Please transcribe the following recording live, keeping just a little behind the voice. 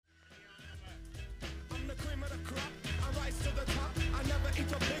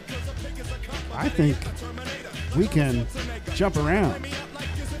I think we can jump around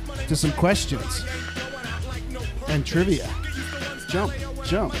to some questions and trivia. Jump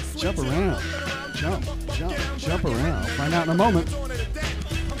around. Jump around. Find out in a moment.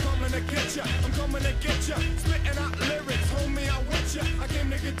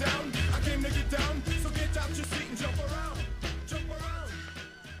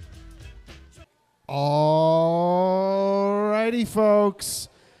 Alrighty, folks.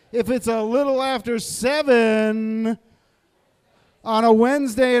 If it's a little after 7 on a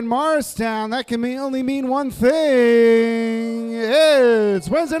Wednesday in Morristown, that can only mean one thing. It's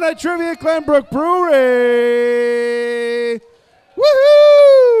Wednesday Night Trivia at Glenbrook Brewery.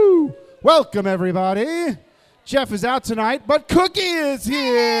 Woohoo! Welcome, everybody. Jeff is out tonight, but Cookie is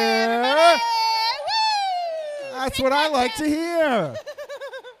here. That's what I like to hear.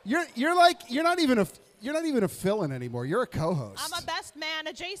 You're not even a fill-in anymore. You're a co-host. I'm a best man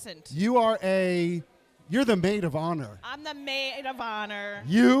adjacent. You're the maid of honor. I'm the maid of honor.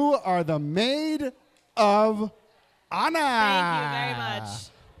 You are the maid of honor. Thank you very much.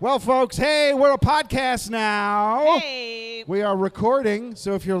 Well, folks, hey, we're a podcast now. Hey. We are recording,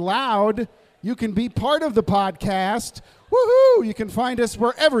 so if you're loud, you can be part of the podcast. Woohoo! You can find us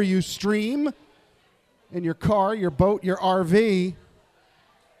wherever you stream, in your car, your boat, your RV.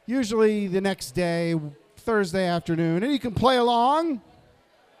 Usually the next day, Thursday afternoon, and you can play along.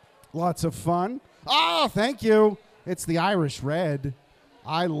 Lots of fun. Oh, thank you. It's the Irish Red.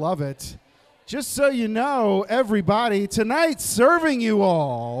 I love it. Just so you know, everybody, tonight serving you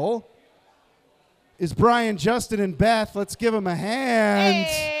all is Brian, Justin, and Beth. Let's give them a hand.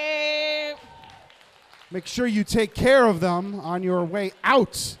 Hey. Make sure you take care of them on your way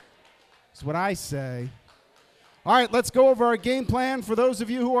out, is what I say. All right, let's go over our game plan. For those of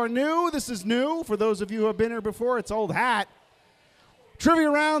you who are new, this is new. For those of you who have been here before, it's old hat.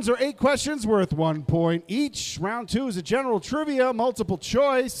 Trivia rounds are 8 questions worth 1 point each. Round 2 is a general trivia, multiple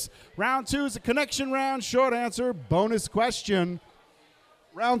choice. Round 2 is a connection round, short answer, bonus question.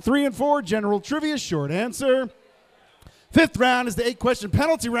 Round 3 and 4, general trivia, short answer. 5th round is the 8-question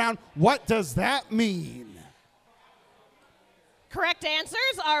penalty round. What does that mean? Correct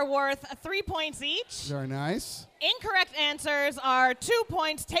answers are worth 3 points each. Very nice. Incorrect answers are 2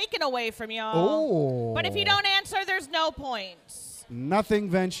 points taken away from y'all. Oh. But if you don't answer, there's no points. Nothing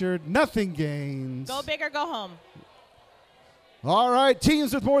ventured, nothing gains. Go big or go home. All right,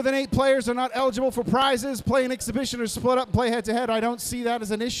 teams with more than 8 players are not eligible for prizes. Play an exhibition or split up and play head-to-head. I don't see that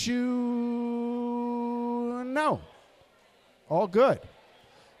as an issue. No. All good.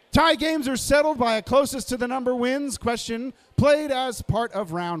 Tie games are settled by a closest to the number wins question played as part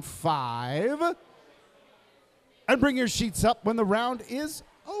of round 5. And bring your sheets up when the round is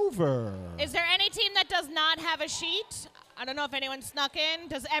over. Is there any team that does not have a sheet? I don't know if anyone snuck in.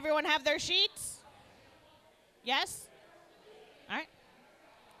 Does everyone have their sheets? Yes? All right.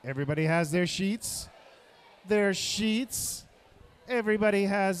 Everybody has their sheets. Their sheets. Everybody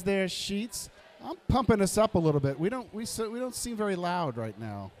has their sheets. I'm pumping us up a little bit. We don't seem very loud right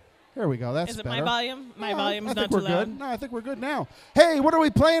now. There we go. That's better. Is it better. my volume? My volume is not too loud. I think we're good. No, I think we're good now. Hey, what are we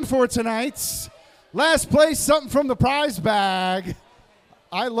playing for tonight? Last place, something from the prize bag.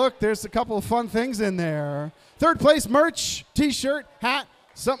 I look, there's a couple of fun things in there. 3rd place, merch, T-shirt, hat,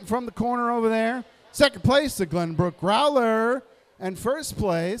 something from the corner over there. 2nd place, the Glenbrook Growler. And 1st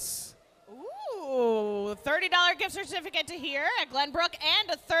place, ooh, $30 gift certificate to here at Glenbrook and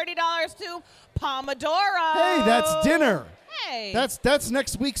a $30 to Pomodoro. Hey, that's dinner. Hey. That's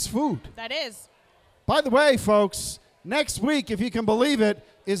next week's food. That is. By the way, folks, next week, if you can believe it,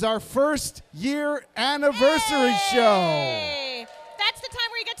 is our 1st year anniversary show. That's the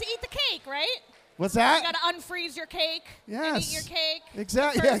time where you get to eat the cake, right? What's that? You got to unfreeze your cake. Yes. And eat your cake.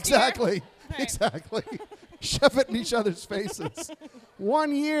 Exactly. Yeah, exactly. Right. Exactly. Shove it in each other's faces.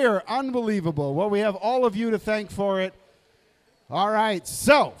 1 year. Unbelievable. Well, we have all of you to thank for it. All right.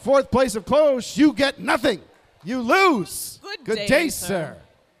 So, 4th place of close, you get nothing. You lose. Good day, sir.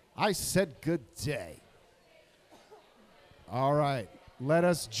 I said good day. All right. Let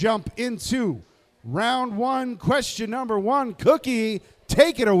us jump into round 1, question number 1. Cookie,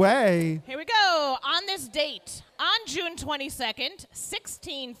 take it away. Here we go. On this date, on June 22nd,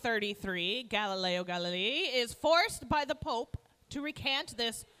 1633, Galileo Galilei is forced by the Pope to recant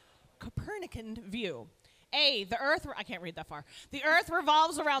this Copernican view. A, the Earth, I can't read that far. The Earth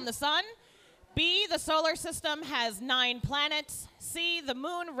revolves around the sun. B, the solar system has 9 planets. C, the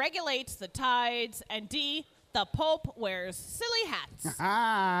moon regulates the tides. And D, the Pope wears silly hats.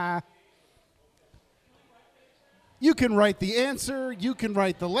 You can write the answer. You can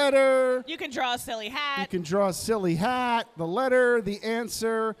write the letter. You can draw a silly hat. You can draw a silly hat, the letter, the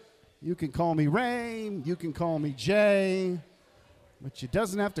answer. You can call me Ray. You can call me Jay. But you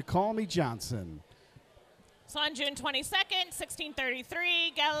doesn't have to call me Johnson. So on June 22nd,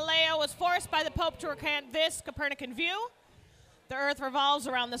 1633, Galileo was forced by the Pope to recant this Copernican view. The Earth revolves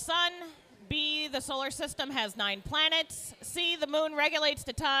around the sun. B, the solar system has 9 planets. C, the moon regulates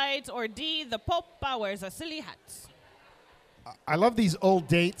the tides. Or D, the Pope wears a silly hat. I love these old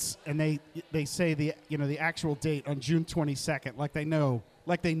dates, and they say the actual date on June 22nd, like they know,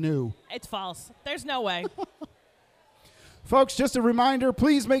 like they knew. It's false. There's no way. Folks, just a reminder,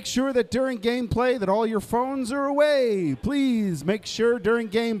 please make sure that during gameplay that all your phones are away. Please make sure during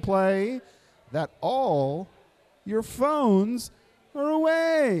gameplay that all your phones are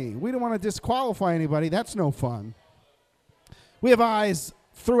away. We don't want to disqualify anybody. That's no fun. We have eyes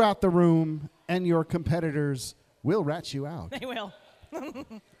throughout the room, and your competitors will rat you out. They will.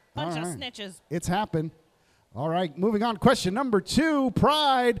 Bunch of snitches. It's happened. All right, moving on. Question number 2.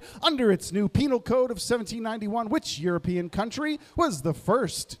 Pride, under its new penal code of 1791, which European country was the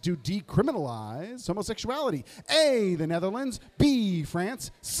first to decriminalize homosexuality? A, the Netherlands. B,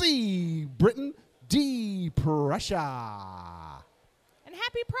 France. C, Britain. D, Prussia. And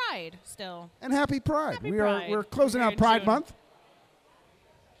happy Pride still. And happy Pride. Happy We're Pride. closing Here out in Pride June. Month.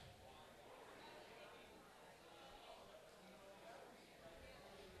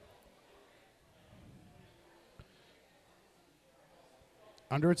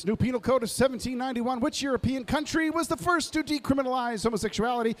 Under its new penal code of 1791, which European country was the first to decriminalize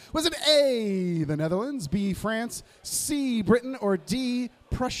homosexuality? Was it A, the Netherlands, B, France, C, Britain, or D,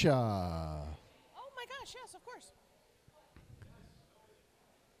 Prussia? Oh my gosh, yes, of course.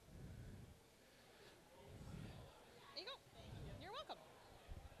 There you go. You're welcome.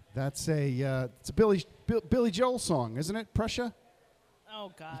 That's it's a Billy Joel song, isn't it? Prussia? Oh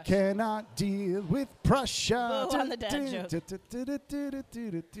gosh. Cannot deal with Prussia. Boo on the dad joke.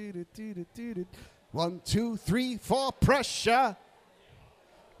 1, 2, 3, 4, Prussia.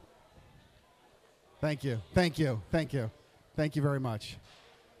 Thank you. Thank you. Thank you. Thank you very much.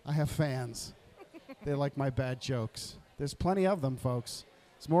 I have fans. They like my bad jokes. There's plenty of them, folks.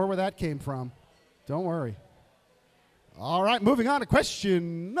 It's more where that came from. Don't worry. All right, moving on to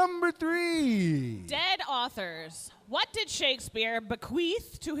question number 3. Dead authors. What did Shakespeare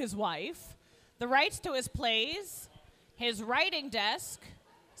bequeath to his wife? The rights to his plays, his writing desk,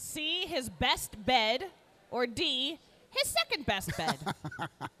 C, his best bed, or D, his second best bed?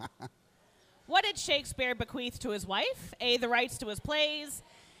 What did Shakespeare bequeath to his wife? A, the rights to his plays,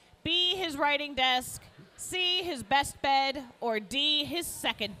 B, his writing desk, C, his best bed, or D, his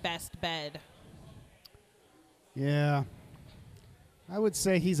second best bed? Yeah. I would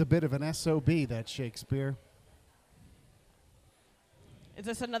say he's a bit of an SOB, that Shakespeare. Is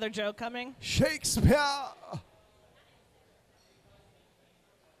this another joke coming? Shakespeare!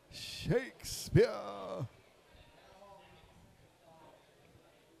 Shakespeare!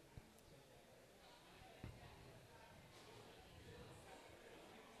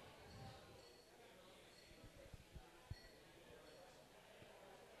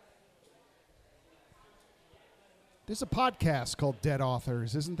 There's a podcast called Dead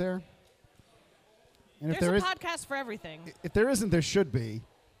Authors, isn't there? And There's a podcast for everything. if there isn't, there should be.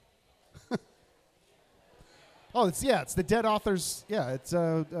 Oh, it's the Dead Authors. Yeah, it's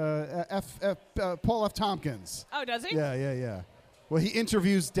Paul F. Tompkins. Oh, does he? Yeah. Well, he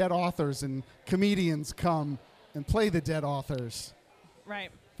interviews dead authors, and comedians come and play the dead authors. Right.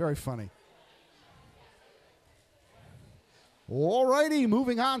 Very funny. All righty,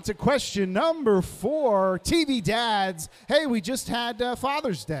 moving on to question number 4. TV dads. Hey, we just had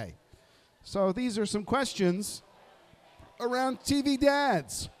Father's Day. So these are some questions around TV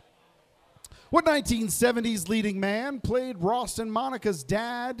dads. What 1970s leading man played Ross and Monica's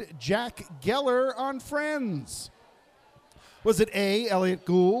dad, Jack Geller, on Friends? Was it A, Elliot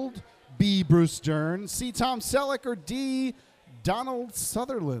Gould, B, Bruce Dern, C, Tom Selleck, or D, Donald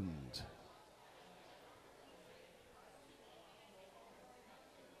Sutherland?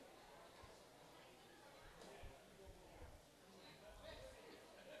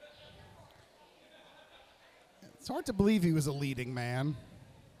 It's hard to believe he was a leading man.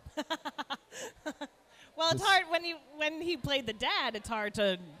 Well, it's hard when he played the dad. It's hard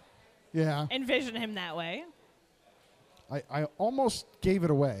to envision him that way. I almost gave it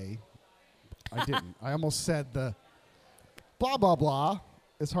away. I didn't. I almost said the blah, blah, blah.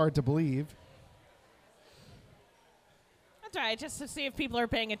 It's hard to believe. That's all right, just to see if people are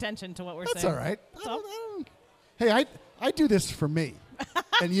paying attention to what we're That's saying. all right. That's all. Hey, I do this for me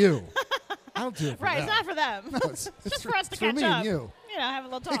and you. I don't do it for Right, them. it's not for them. No, it's just for us to it's for catch me up. and you. You know, have a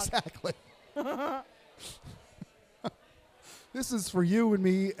little talk. Exactly. This is for you and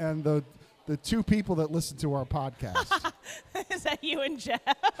me and the two people that listen to our podcast. Is that you and Jeff?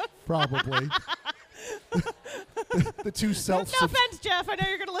 Probably. the two self. No offense, Jeff. I know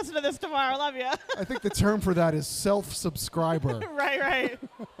you're going to listen to this tomorrow. Love you. I think the term for that is self-subscriber. Right.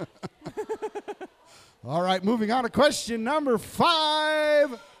 All right, moving on to question number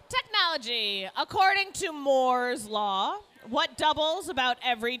 5. Technology. According to Moore's Law, what doubles about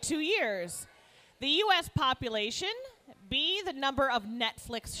every 2 years? The U.S. population, B, the number of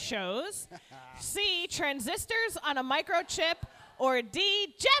Netflix shows, C, transistors on a microchip, or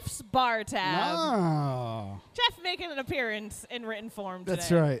D, Jeff's bar tab. Oh, Jeff making an appearance in written form today.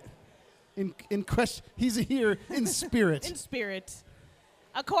 that's right. In question, he's here in spirit. In spirit.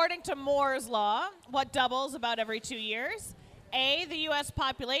 According to Moore's Law, what doubles about every 2 years? A, the U.S.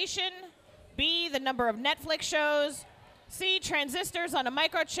 population, B, the number of Netflix shows, C, transistors on a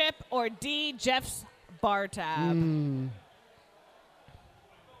microchip, or D, Jeff's bar tab.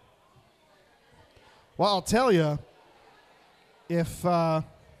 Well, I'll tell you, if you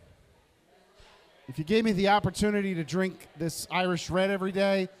gave me the opportunity to drink this Irish Red every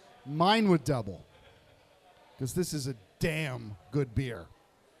day, mine would double. Because this is a damn good beer.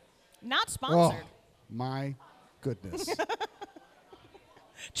 Not sponsored. Oh, my goodness.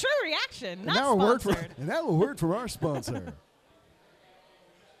 True reaction, not now sponsored. and now a word from our sponsor.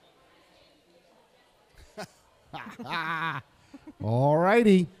 All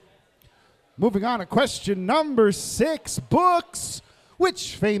righty. Moving on to question number 6. Books.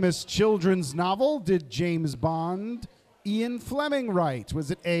 Which famous children's novel did James Bond Ian Fleming write?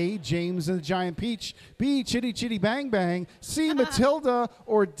 Was it A, James and the Giant Peach, B, Chitty Chitty Bang Bang, C, Matilda,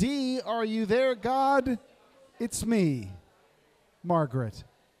 or D, Are You There, God? It's me, Margaret.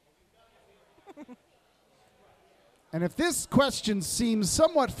 And if this question seems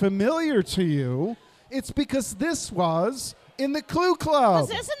somewhat familiar to you, it's because this was in the Clue Club. Was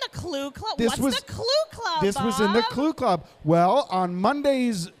this in the Clue Club? This was the Clue Club, This was in the Bob? Clue Club. Well, on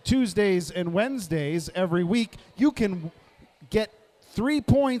Mondays, Tuesdays, and Wednesdays every week, you can get 3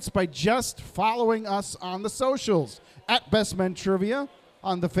 points by just following us on the socials. At Best Men Trivia,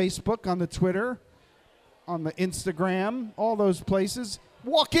 on the Facebook, on the Twitter, on the Instagram, all those places.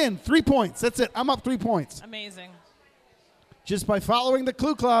 Walk in, 3 points. That's it. I'm up 3 points. Amazing. Just by following the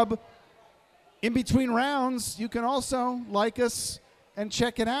Clue Club. In between rounds, you can also like us and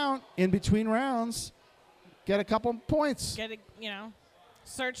check it out. In between rounds, get a couple points. Get it,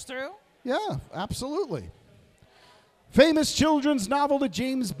 search through. Yeah, absolutely. Famous children's novel to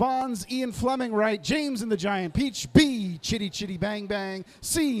James Bond's Ian Fleming write? James and the Giant Peach. B, Chitty Chitty Bang Bang.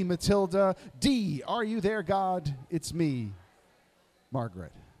 C, Matilda. D, Are You There, God? It's me,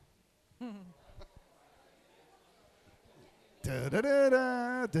 Margaret. Da da da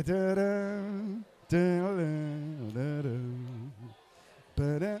da da da da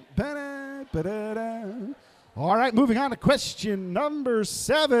da da. All right, moving on to question number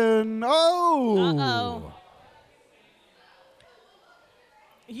 7. Oh.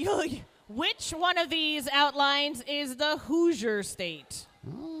 Which one of these outlines is the Hoosier state?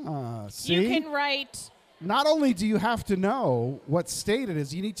 See? You can write Not only do you have to know what state it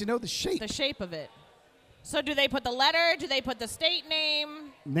is, you need to know the shape. the shape of it. So do they put the letter? Do they put the state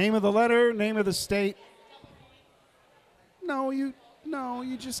name? Name of the letter, name of the state. No, you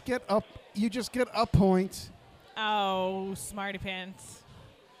just get up. You just get a point. Oh, smarty pants.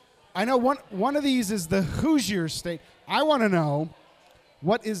 I know one of these is the Hoosier state. I want to know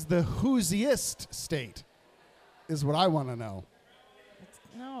what is the Hoosiest state. Is what I want to know.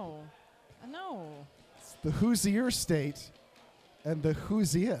 No. It's the Hoosier state and the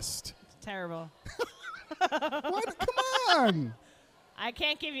Hoosiest. It's terrible. What? Come on. I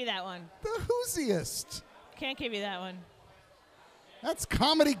can't give you that one. The Hoosiest. Can't give you that one. That's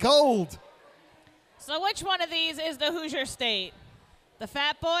comedy gold. So which one of these is the Hoosier state? The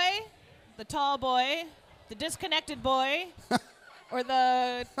fat boy, the tall boy, the disconnected boy, or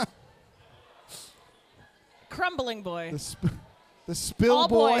the crumbling boy? The spill all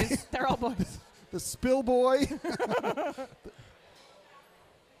boy. boys. They're all boys. The spill boy.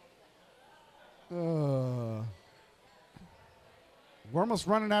 We're almost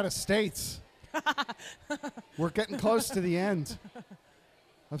running out of states. We're getting close to the end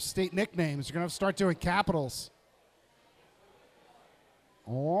of state nicknames. You're going to have to start doing capitals.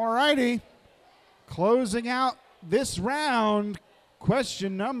 All righty. Closing out this round,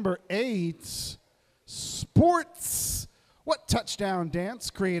 question number 8. Sports. What touchdown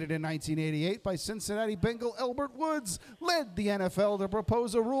dance, created in 1988 by Cincinnati Bengal Albert Woods, led the NFL to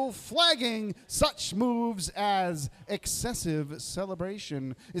propose a rule flagging such moves as excessive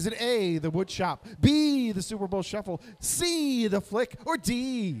celebration? Is it A, the wood chop, B, the Super Bowl shuffle, C, the flick, or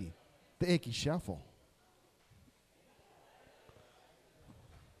D, the icky shuffle?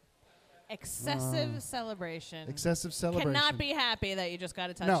 Excessive celebration. Excessive celebration. Cannot be happy that you just got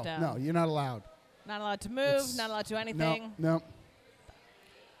a touchdown. No, you're not allowed. Not allowed to move, not allowed to do anything. No.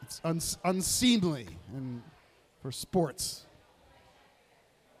 It's unseemly and for sports.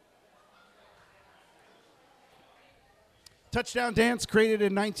 Touchdown dance, created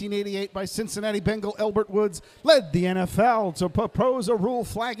in 1988 by Cincinnati Bengal Albert Woods, led the NFL to propose a rule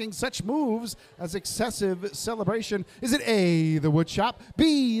flagging such moves as excessive celebration. Is it A, the wood chop,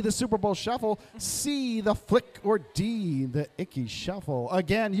 B, the Super Bowl shuffle, C, the flick, or D, the icky shuffle?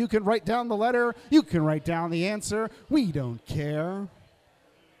 Again, you can write down the letter, you can write down the answer. We don't care.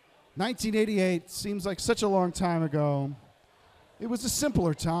 1988 seems like such a long time ago. It was a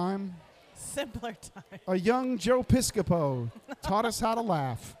simpler time. Simpler time. A young Joe Piscopo taught us how to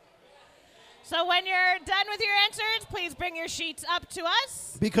laugh. So when you're done with your answers, please bring your sheets up to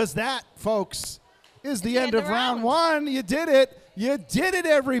us. Because that, folks, is the end of round one. You did it. You did it,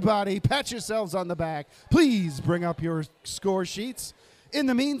 everybody. Pat yourselves on the back. Please bring up your score sheets. In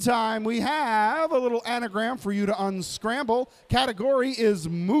the meantime, we have a little anagram for you to unscramble. Category is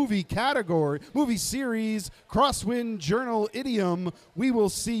movie category, movie series, crosswind journal idiom. We will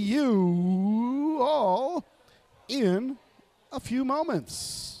see you all in a few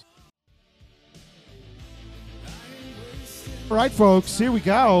moments. All right, folks, here we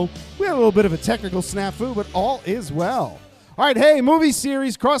go. We had a little bit of a technical snafu, but all is well. All right, hey, movie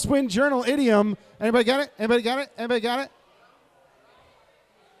series, crosswind journal idiom. Anybody got it? Anybody got it? Anybody got it?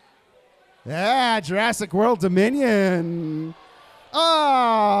 Yeah, Jurassic World Dominion.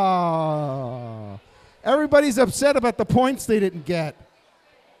 Oh. Everybody's upset about the points they didn't get.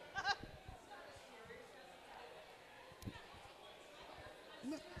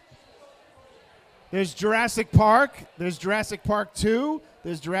 There's Jurassic Park. There's Jurassic Park 2.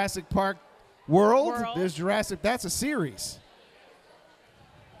 There's Jurassic Park World. There's Jurassic. That's a series.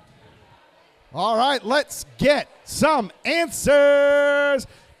 All right, let's get some answers.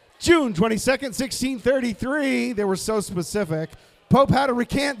 June 22nd, 1633. They were so specific. Pope had to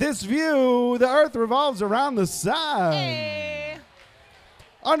recant this view. The earth revolves around the sun. Hey.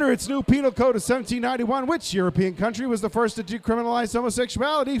 Under its new penal code of 1791, which European country was the first to decriminalize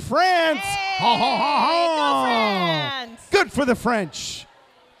homosexuality? France. Hey. Ha, ha, ha, ha. Go France. Good for the French.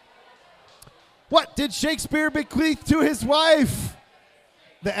 What did Shakespeare bequeath to his wife?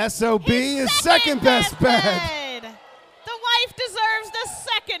 The SOB is second best bed. The wife deserves the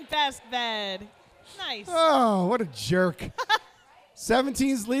second best bed. Nice. Oh, what a jerk.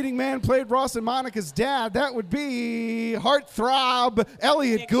 17's leading man played Ross and Monica's dad. That would be heartthrob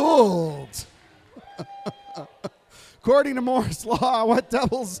Elliot Gould. According to Moore's Law, what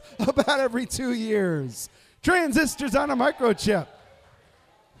doubles about every 2 years? Transistors on a microchip.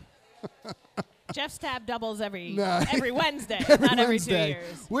 Jeff's tab doubles every Every Wednesday, every not every Wednesday. 2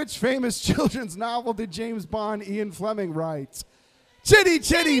 years. Which famous children's novel did James Bond Ian Fleming write? Chitty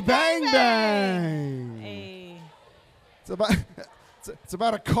Chitty Bang Bang. Hey. It's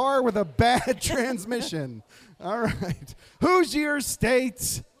about a car with a bad transmission. All right. Who's your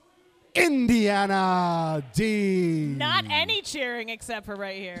state? Indiana. D. Not any cheering except for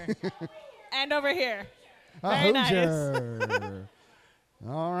right here. And over here. A Very Hoosier.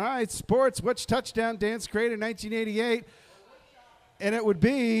 All right, sports. Which touchdown dance created in 1988? And it would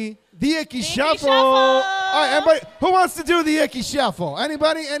be the Icky Shuffle. All right, everybody, who wants to do the Icky Shuffle?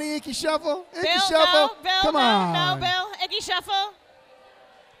 Anybody? Any Icky Shuffle? Icky Bill, Shuffle? no, Bill, Come no, on. no, Bill. Icky Shuffle.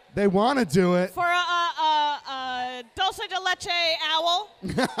 They want to do it. For a dulce de leche owl.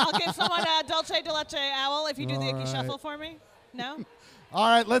 I'll give someone a dulce de leche owl if you do the Icky Shuffle for me. No? All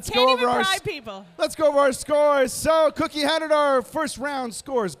right, let's Can't go even over bribe people. Let's go over our scores. So, Cookie, how did our first round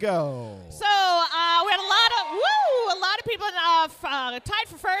scores go? So we had a lot of people tied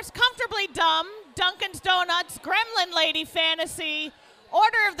for first. Comfortably Dumb, Dunkin's Donuts, Gremlin Lady Fantasy,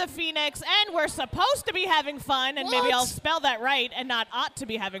 Order of the Phoenix, and We're Supposed to Be Having Fun, and maybe I'll spell that right and not ought to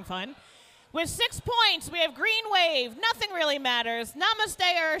be having fun. With 6 points, we have Green Wave, Nothing Really Matters,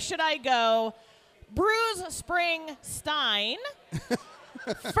 Namaste or Should I Go, Bruce Springsteen.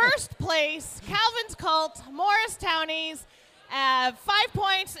 First place, Calvin's Cult, Morris Townies. 5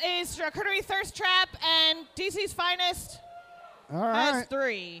 points is Charcuterie Thirst Trap, and DC's Finest has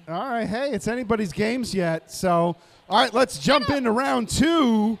 3. All right. Hey, it's anybody's games yet. So, all right, let's jump into round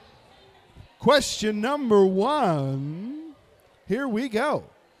 2. Question number 1. Here we go.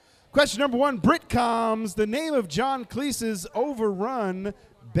 Question number 1, Britcoms, the name of John Cleese's overrun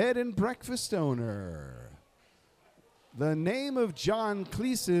bed and breakfast owner. The name of John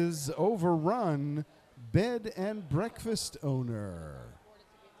Cleese's overrun bed and breakfast owner.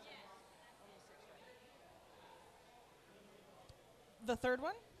 The third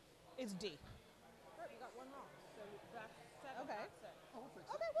one is D. You got one wrong. Okay.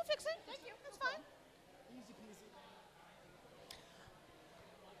 Okay, we'll fix it. Thank you. That's fine. Easy peasy.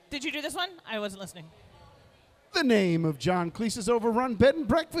 Did you do this one? I wasn't listening. The name of John Cleese's overrun bed and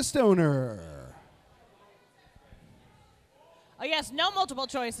breakfast owner. Oh, yes, no multiple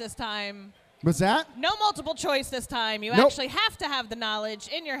choice this time. What's that? No multiple choice this time. You Nope. actually have to have the knowledge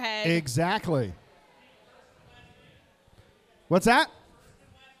in your head. Exactly. What's that?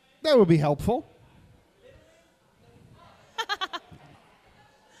 That would be helpful.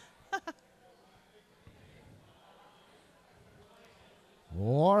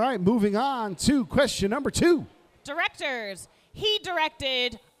 All right, moving on to question number 2. Directors. He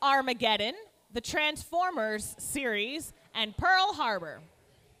directed Armageddon, the Transformers series, and Pearl Harbor.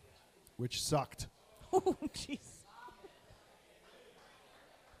 Which sucked. Oh, jeez.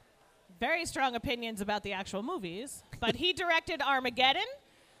 Very strong opinions about the actual movies, but he directed Armageddon,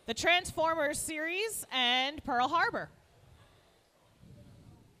 the Transformers series, and Pearl Harbor.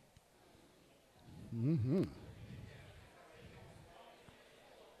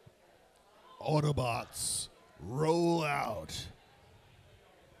 Autobots, roll out.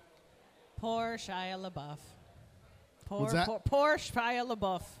 Poor Shia LaBeouf. What's that? Poor Shia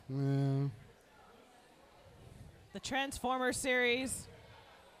LaBeouf. Yeah. The Transformers series,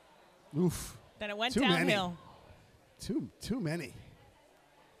 Oof. then it went Too many. downhill. Too many.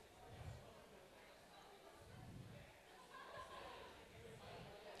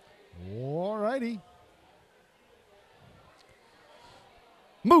 All righty.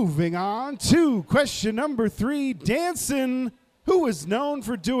 Moving on to question number 3. Danson, who was known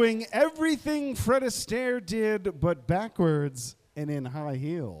for doing everything Fred Astaire did, but backwards and in high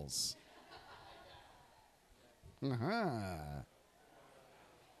heels.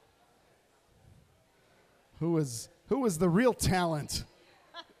 Who was the real talent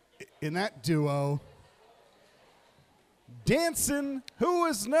in that duo? Danson, who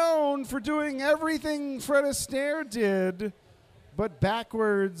was known for doing everything Fred Astaire did, but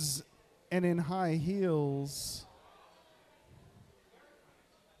backwards and in high heels.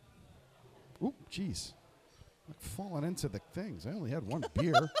 Oop, jeez. I'm falling into the things. I only had one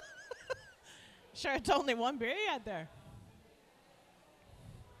beer. Sure, it's only one beer you had there.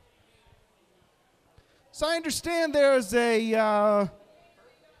 So I understand there's a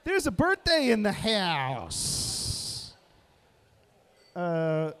birthday in the house.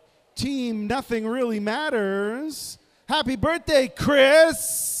 Team Nothing Really Matters. Happy birthday,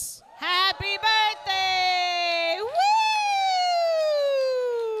 Chris. Happy birthday!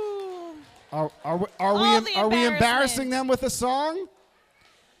 Woo! Are we embarrassing them with a song?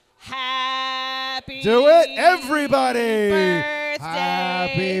 Happy Do it, everybody. birthday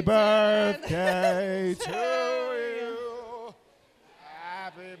Happy to- birthday to you.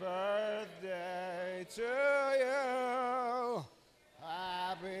 Happy birthday to you.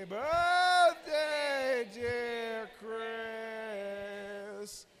 Happy birthday, dear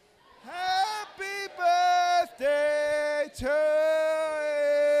Chris. Happy birthday to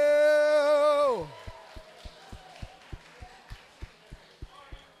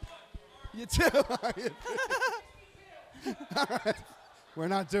you. You too. All right. We're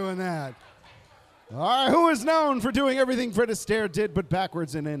not doing that. All right. Who is known for doing everything Fred Astaire did, but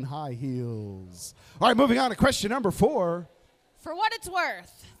backwards and in high heels? All right. Moving on to question number 4. For what it's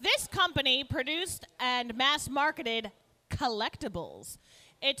worth, this company produced and mass marketed collectibles.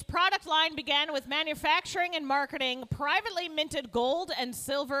 Its product line began with manufacturing and marketing privately minted gold and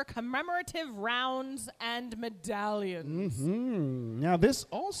silver commemorative rounds and medallions. Now, this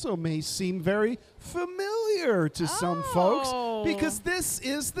also may seem very familiar to some folks because this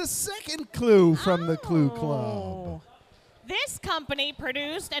is the second clue from the Clue Club. This company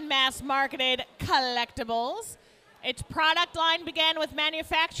produced and mass marketed collectibles. Its product line began with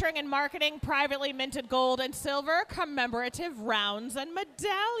manufacturing and marketing privately minted gold and silver commemorative rounds and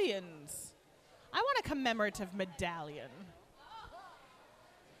medallions. I want a commemorative medallion.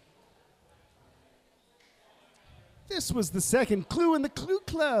 This was the second clue in the Clue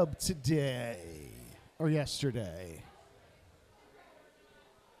Club today, or yesterday.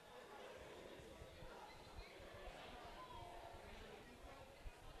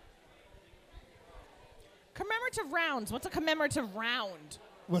 Commemorative rounds. What's a commemorative round?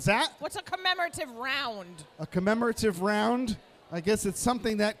 What's that? What's a commemorative round? A commemorative round? I guess it's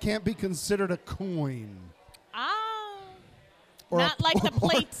something that can't be considered a coin. Ah. Or Not like the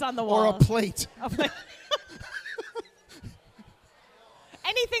plates on the wall. Or a plate.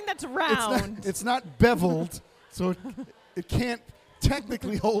 Anything that's round. It's not beveled, so it can't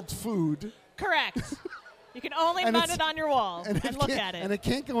technically hold food. Correct. You can only And mount it's- it on your wall and look can't- at it. And it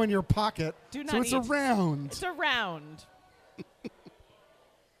can't go in your pocket. Do so not it's eat. a round. It's a round.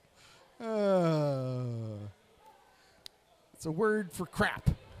 It's a word for crap.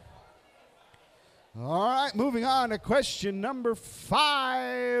 All right, moving on to question number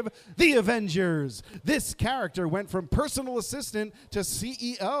 5. The Avengers. This character went from personal assistant to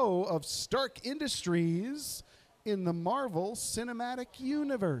CEO of Stark Industries in the Marvel Cinematic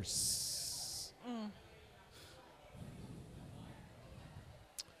Universe.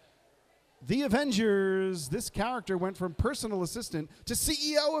 The Avengers. This character went from personal assistant to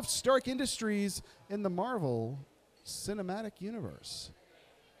CEO of Stark Industries in the Marvel Cinematic Universe.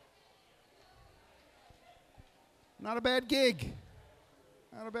 Not a bad gig.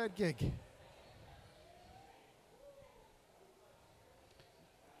 Not a bad gig.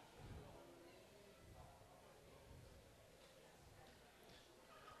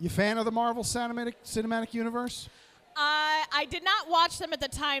 You fan of the Marvel Cinematic Universe? I did not watch them at the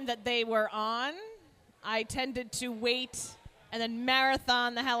time that they were on. I tended to wait and then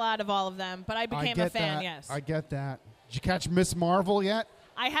marathon the hell out of all of them, but I became a fan, that. yes. I get that. Did you catch Miss Marvel yet?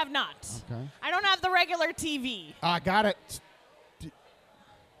 I have not. Okay. I don't have the regular TV. I got it.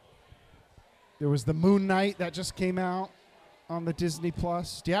 There was the Moon Knight that just came out on the Disney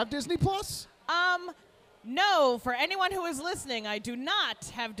Plus. Do you have Disney Plus? No, for anyone who is listening, I do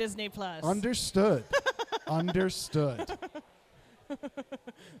not have Disney Plus. Understood. Understood.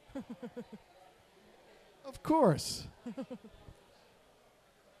 Of course.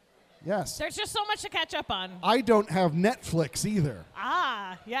 Yes. There's just so much to catch up on. I don't have Netflix either.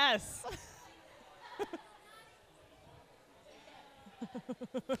 Ah, yes.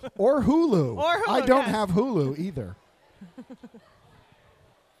 Or Hulu. Or Hulu, I don't yes. have Hulu either.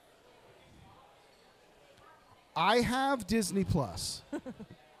 I have Disney Plus.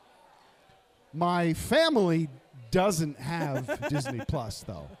 My family doesn't have Disney Plus,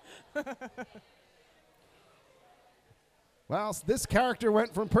 though. Well, this character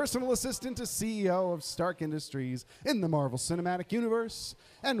went from personal assistant to CEO of Stark Industries in the Marvel Cinematic Universe.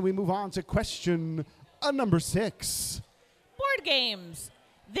 And we move on to question number 6. Board games.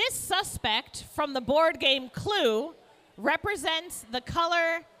 This suspect from the board game Clue represents the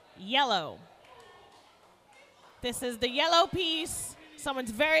color yellow. This is the yellow piece. Someone's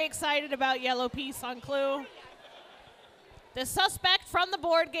very excited about yellow piece on Clue. The suspect from the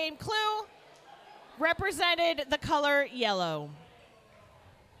board game Clue represented the color yellow.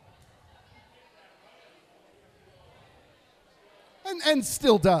 And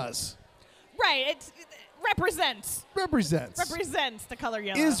still does. Right, it represents Represents. the color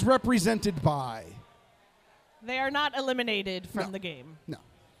yellow. Is represented by. They are not eliminated from No. the game. No.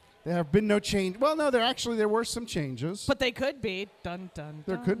 There have been no change. Well, no, there were some changes. But they could be. Dun, dun,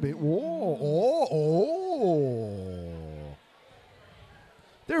 There dun. could be. Oh.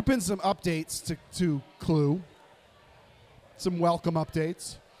 There have been some updates to Clue. Some welcome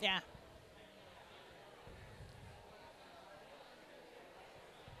updates. Yeah.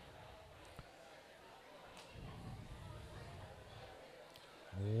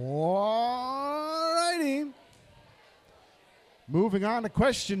 Alrighty. Moving on to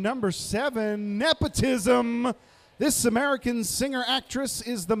question number 7, nepotism. This American singer-actress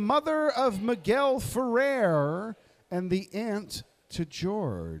is the mother of Miguel Ferrer and the aunt to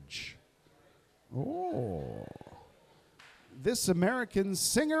George. Oh. This American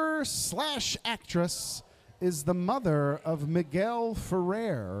singer/actress is the mother of Miguel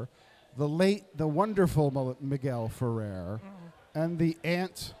Ferrer, the wonderful Miguel Ferrer, and the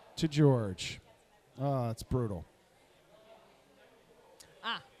aunt to George. Oh, that's brutal.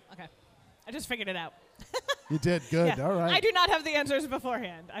 Ah, okay. I just figured it out. You did good. Yeah. All right. I do not have the answers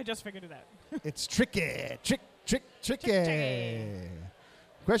beforehand. I just figured it out. It's tricky. Tricky. Tricky.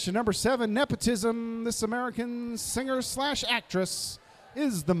 Question number 7, nepotism. This American singer/actress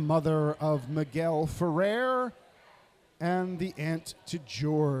is the mother of Miguel Ferrer and the aunt to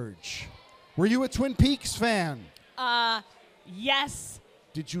George. Were you a Twin Peaks fan? Yes.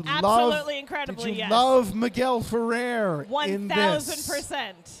 Did you Absolutely, incredibly, Did you yes. love Miguel Ferrer in this?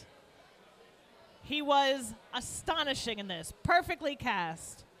 1,000%. He was astonishing in this. Perfectly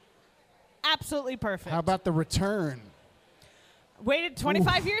cast. Absolutely perfect. How about the return? Waited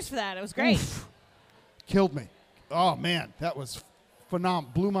 25 years for that. It was great. Oof. Killed me. Oh man, that was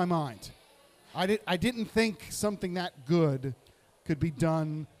phenomenal. Blew my mind. I didn't think something that good could be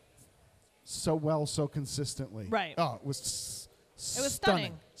done so well, so consistently. Right. Oh, it was It was stunning.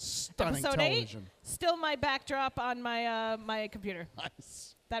 stunning. Stunning Episode television. 8, still my backdrop on my my computer.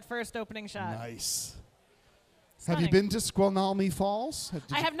 Nice. That first opening shot. Nice. Stunning. Have you been to Squamish Falls?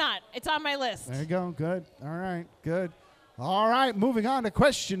 I have not. It's on my list. There you go. Good. All right. Good. All right. Moving on to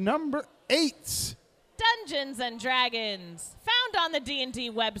question number 8. Dungeons and Dragons. Found on the D&D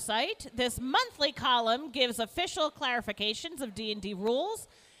website, this monthly column gives official clarifications of D&D rules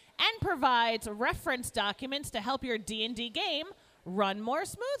and provides reference documents to help your D&D game run more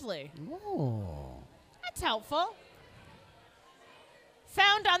smoothly. Oh. That's helpful.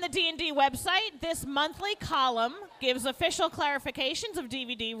 Found on the D&D website, this monthly column gives official clarifications of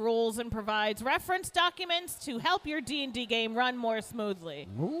DVD rules and provides reference documents to help your D&D game run more smoothly.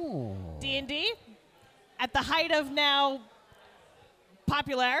 Ooh. D&D, at the height of now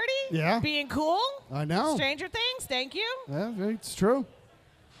popularity, Yeah. being cool. I know. Stranger Things, thank you. Yeah, it's true.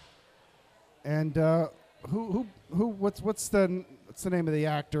 And what's the name of the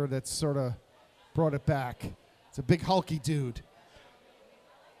actor that sort of brought it back? It's a big hulky dude.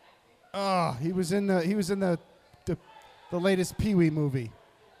 He was in the latest Pee-wee movie.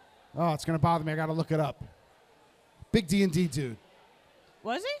 Oh, it's gonna bother me. I gotta look it up. Big D&D dude.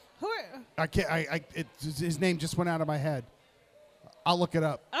 Was he? Who? I can't. His name just went out of my head. I'll look it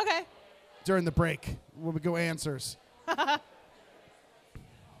up Okay. during the break when we go answers.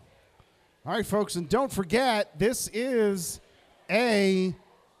 All right, folks, and don't forget, this is a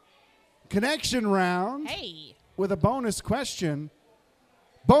connection round Hey. with a bonus question.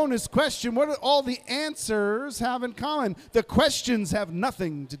 Bonus question, what do all the answers have in common? The questions have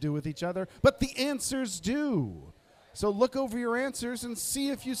nothing to do with each other, but the answers do. So look over your answers and see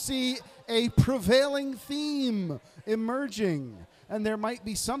if you see a prevailing theme emerging. And there might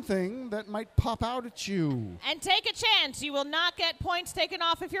be something that might pop out at you. And take a chance. You will not get points taken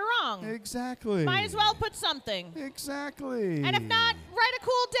off if you're wrong. Exactly. Might as well put something. Exactly. And if not, write a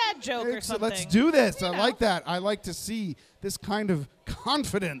cool dad joke or something. Let's do this. You I know. like that. I like to see this kind of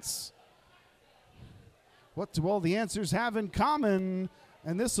confidence. What do all the answers have in common?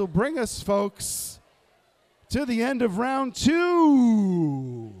 And this will bring us, folks, to the end of round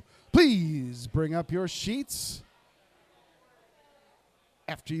 2. Please bring up your sheets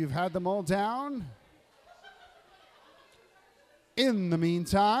after you've had them all down. In the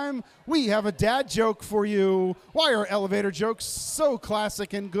meantime, we have a dad joke for you. Why are elevator jokes so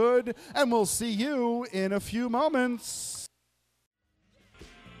classic and good? And we'll see you in a few moments.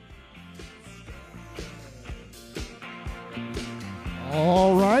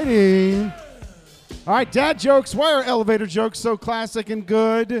 All righty. All right, dad jokes. Why are elevator jokes so classic and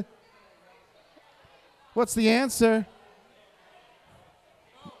good? What's the answer?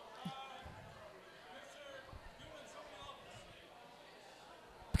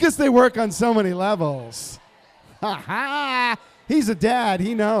 Because they work on so many levels. Ha ha! He's a dad.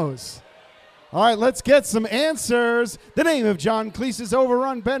 He knows. All right, let's get some answers. The name of John Cleese's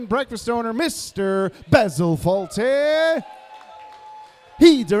overrun bed and breakfast owner, Mr. Basil Fawlty.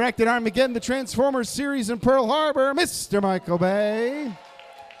 He directed Armageddon, the Transformers series, in Pearl Harbor, Mr. Michael Bay.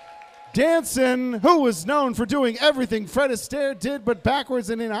 Dancing, who was known for doing everything Fred Astaire did but backwards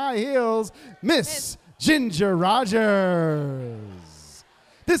and in high heels, Miss Ginger Rogers.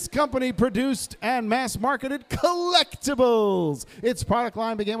 This company produced and mass-marketed collectibles. Its product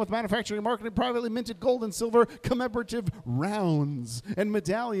line began with manufacturing and marketing privately minted gold and silver commemorative rounds and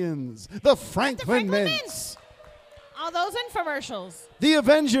medallions. The Franklin Mints. All those infomercials. The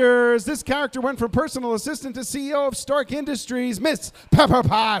Avengers. This character went from personal assistant to CEO of Stark Industries, Miss Pepper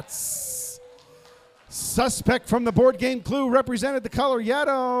Potts. Suspect from the board game Clue represented the color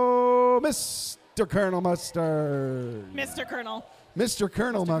yellow, Mr. Colonel Mustard. Mr. Colonel. Mr.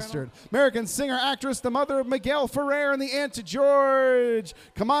 Colonel Mustard. American singer, actress, the mother of Miguel Ferrer and the aunt to George.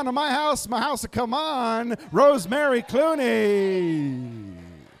 Come on to my house come on, Rosemary Clooney.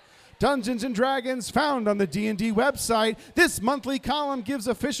 Dungeons and Dragons, found on the D&D website. This monthly column gives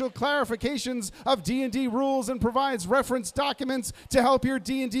official clarifications of D&D rules and provides reference documents to help your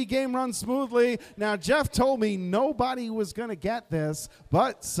D&D game run smoothly. Now, Jeff told me nobody was going to get this,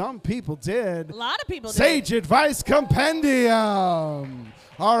 but some people did. A lot of people did. Sage Advice Compendium.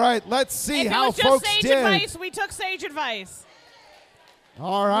 All right, let's see If how it was just folks sage did. advice, we took sage advice.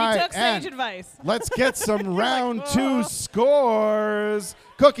 All right, We took and sage advice. let's get some round 2 scores.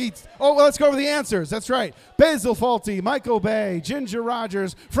 Cookie. Oh, well, let's go over the answers. That's right. Basil Fawlty, Michael Bay, Ginger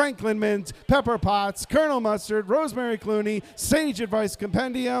Rogers, Franklin Mint, Pepper Potts, Colonel Mustard, Rosemary Clooney, Sage Advice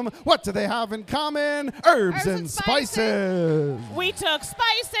Compendium. What do they have in common? Herbs and spices. We took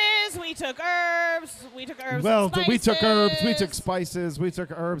spices. We took herbs. We took herbs. Well, and spices. we took herbs, we took spices, we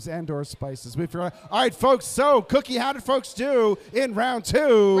took herbs and/or spices. We forgot. All right, folks. So, Cookie, how did folks do in round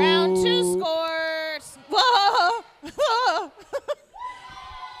 2? Round 2 scores. Whoa! Whoa.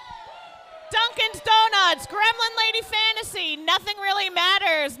 Dunkin's Donuts, Gremlin Lady Fantasy, Nothing Really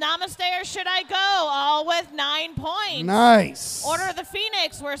Matters, Namaste or Should I Go, all with 9 points. Nice. Order of the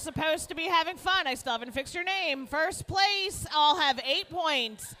Phoenix, we're supposed to be having fun. I still haven't fixed your name. First place, all have 8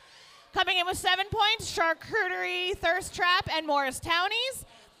 points. Coming in with 7 points, Charcuterie, Thirst Trap, and Morris Townies.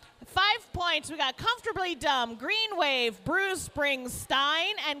 5 points, we got Comfortably Dumb, Green Wave, Bruce Springs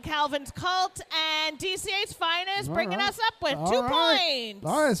Stein, and Calvin's Cult, and DCA's Finest All bringing right. us up with All 2 right. points.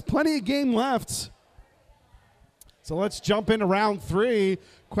 All right, there's plenty of game left. So let's jump into round 3.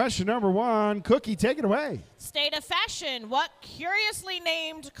 Question number 1. Cookie, take it away. State of fashion. What curiously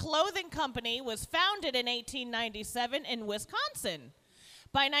named clothing company was founded in 1897 in Wisconsin?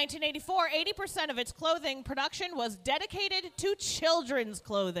 By 1984, 80% of its clothing production was dedicated to children's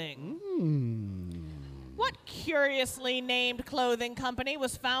clothing. What curiously named clothing company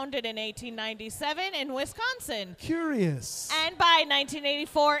was founded in 1897 in Wisconsin? Curious. And by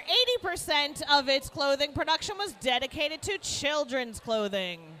 1984, 80% of its clothing production was dedicated to children's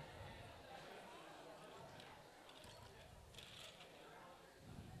clothing.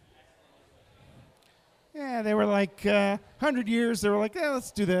 Yeah, they were like 100 years. They were like,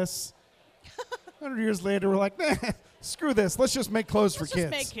 let's do this. 100 years later, we're like, screw this. Let's just make clothes for Let's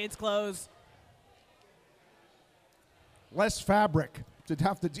kids. just make kids' clothes. Less fabric to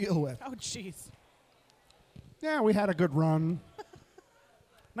have to deal with. Oh, jeez. Yeah, we had a good run.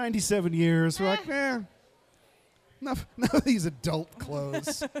 97 years. We're like, enough of these adult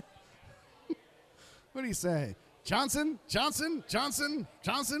clothes. What do you say? Johnson?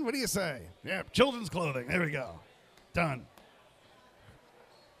 What do you say? Yeah, children's clothing. There we go. Done.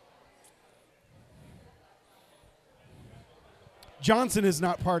 Johnson is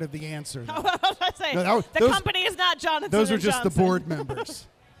not part of the answer, though. I was about to say, No, the company is not Jonathan. Those are and just the Johnson. board members.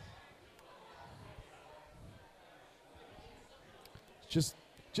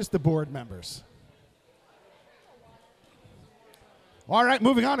 just the board members. All right,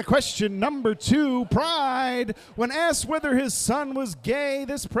 moving on to question number 2. Pride. When asked whether his son was gay,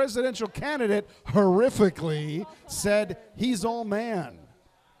 this presidential candidate horrifically said he's all man.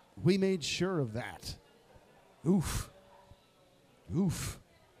 We made sure of that. Oof.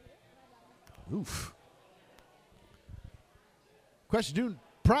 Question 2.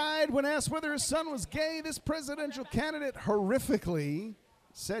 Pride. When asked whether his son was gay, this presidential candidate horrifically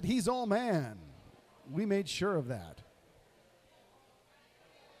said he's all man. We made sure of that.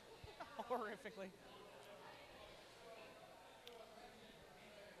 Horrifically.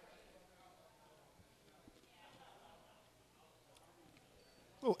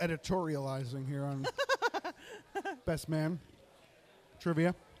 A little editorializing here on Best Man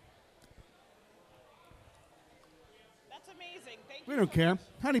Trivia. That's amazing. Thank We you. don't care.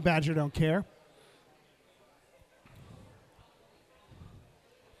 Honey Badger don't care.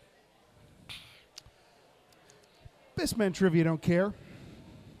 Best Man Trivia don't care.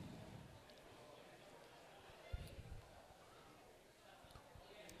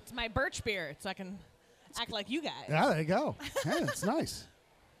 It's my birch beer, so I can act like you guys. Yeah, there you go. Yeah, it's nice.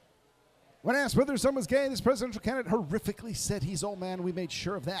 When asked whether someone's gay, this presidential candidate horrifically said he's all man. We made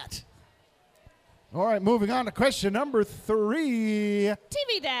sure of that. All right, moving on to question number 3.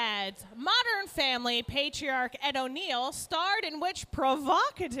 TV Dads. Modern Family patriarch Ed O'Neill starred in which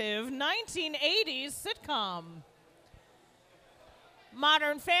provocative 1980s sitcom?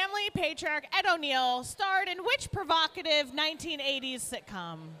 Modern Family patriarch Ed O'Neill starred in which provocative 1980s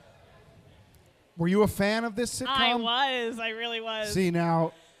sitcom? Were you a fan of this sitcom? I was. I really was. See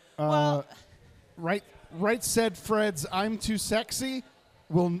now, Well- right said Fred's "I'm too sexy"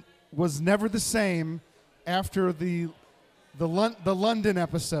 was never the same after the London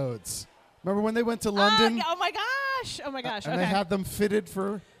episodes. Remember when they went to London Oh my gosh. Oh my gosh. and Okay. they had them fitted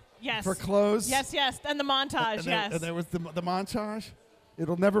for yes. clothes? Yes, yes. And the montage, And yes. there was the montage.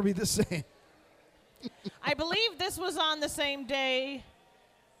 It'll never be the same. I believe this was on the same day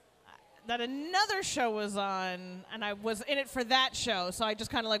that another show was on, and I was in it for that show, so I just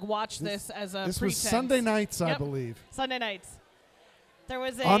kind of like watched this as a This pretense. was Sunday nights, I Yep. believe, Sunday nights. There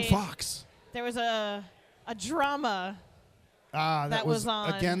was on Fox. There was a drama. That was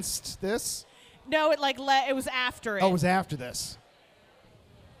on. against this. No, it was after it. Oh, it was after this.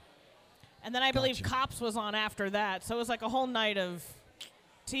 And then I believe Gotcha. Cops was on after that. So it was like a whole night of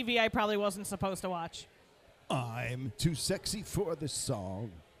TV I probably wasn't supposed to watch. I'm too sexy for this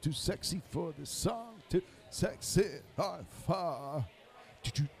song. Too sexy for this song. Too sexy far.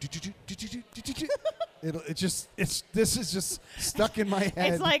 This is just stuck in my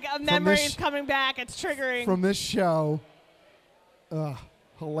head. It's like a memory is coming back. It's triggering. From this show.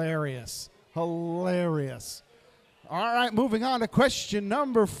 Hilarious. Hilarious. All right, moving on to question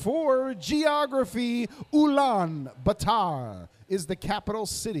number 4. Geography. Ulaanbaatar is the capital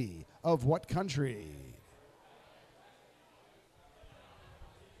city of what country?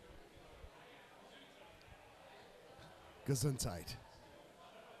 Gesundheit.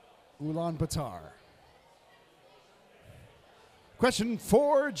 Ulaanbaatar. Question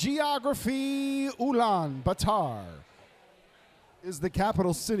 4, geography. Ulaanbaatar is the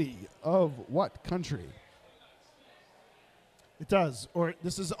capital city of what country? It does. Or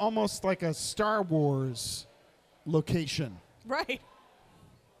this is almost like a Star Wars location. Right.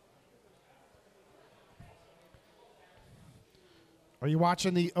 Are you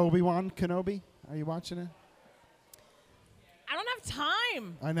watching the Obi-Wan Kenobi? Are you watching it? I don't have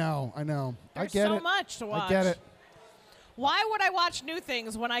time. I know. There's I get so it. much to watch. I get it. Why would I watch new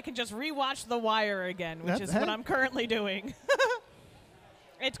things when I can just rewatch The Wire again, which is what I'm currently doing?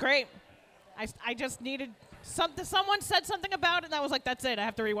 It's great. I just needed something. Someone said something about it, and I was like, that's it. I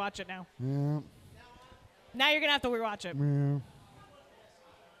have to rewatch it now. Yeah. Now you're going to have to rewatch it. Yeah.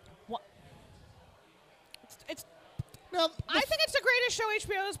 What? It's. Now, I think it's the greatest show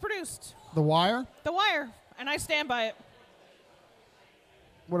HBO has produced. The Wire? The Wire. And I stand by it.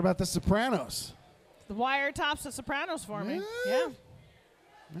 What about The Sopranos? The Wire tops The Sopranos for me. Yeah.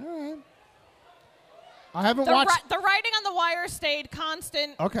 Yeah. All right. I haven't watched. The writing on The Wire stayed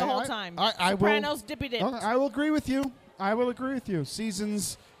constant the whole time. I Sopranos dippy dipped. I will agree with you. I will agree with you.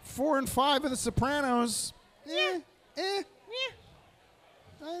 Seasons 4 and 5 of The Sopranos.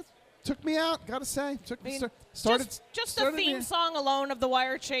 Took me out. Gotta say, took me. Started. Just started the theme me. song alone of The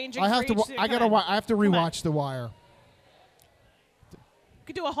Wire changing. I have for to. each I gotta. time. I have to rewatch The Wire. You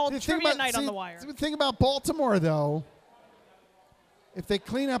could do a whole trivia night on The Wire. The thing about Baltimore, though, if they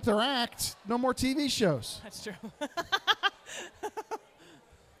clean up their act, no more TV shows. That's true.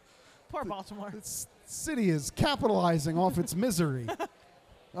 Poor Baltimore. This city is capitalizing off its misery.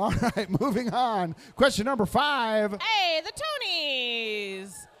 All right, moving on. Question number 5. Hey, the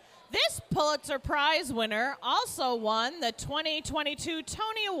Tonys. This Pulitzer Prize winner also won the 2022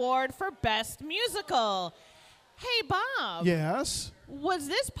 Tony Award for Best Musical. Hey, Bob. Yes. Was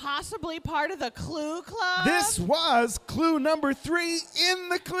this possibly part of the Clue Club? This was clue number 3 in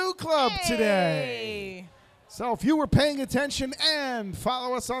the Clue Club today. Hey. So if you were paying attention and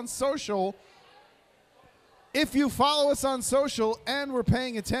follow us on social, if you follow us on social and were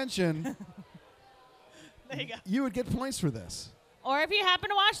paying attention, There you go. you would get points for this. Or if you happen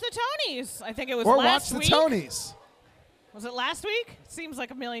to watch the Tonys. I think it was Or last watch week. the Tonys. Was it last week? Seems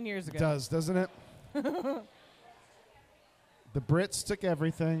like a million years ago. It does, doesn't it? The Brits took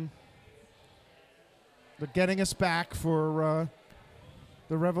everything. They're getting us back for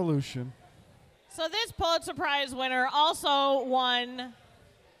the revolution. So this Pulitzer Prize winner also won,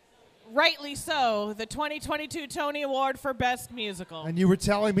 rightly so, the 2022 Tony Award for Best Musical. And you were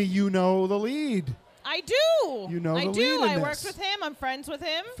telling me you know the lead. I do. You know I the do. lead in I this. worked with him. I'm friends with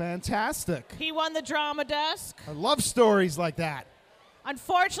him. Fantastic. He won the drama desk. I love stories like that.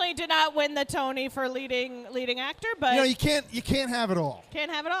 Unfortunately, did not win the Tony for leading actor, but You know, you can't have it all. can't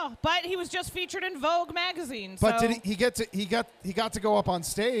have it all. But he was just featured in Vogue magazine. But so did he got to go up on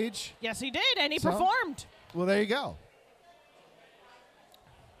stage? Yes, he did, and he So? performed. Well, there you go.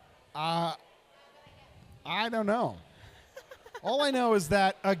 I don't know. All I know is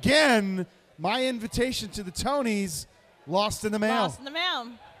that again, my invitation to the Tonys lost in the mail. Lost in the mail.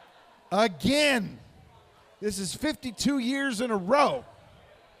 Again. This is 52 years in a row.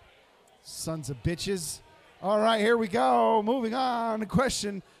 Sons of bitches. All right, here we go. Moving on to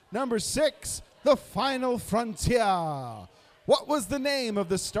question number 6, The Final Frontier. What was the name of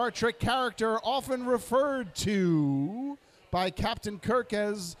the Star Trek character often referred to by Captain Kirk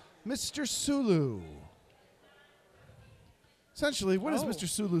as Mr. Sulu? Essentially, what is Mr.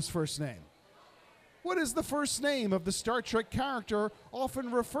 Sulu's first name? What is the first name of the Star Trek character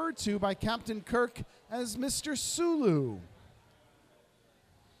often referred to by Captain Kirk as Mr. Sulu?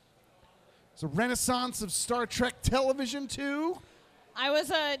 It's a renaissance of Star Trek television, too. I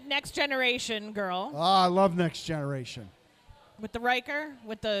was a Next Generation girl Ah, I love Next Generation. with the Riker,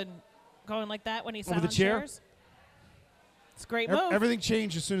 with the going like that when he sat Over the on chair? chairs. It's a great move. Everything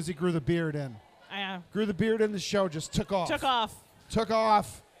changed as soon as he grew the beard in. Grew the beard in, the show just took off. Took off. Took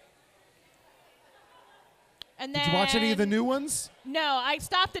off. And Did you watch any of the then- new ones? No, I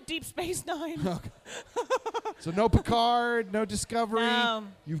stopped at Deep Space Nine. So no Picard, no Discovery. No.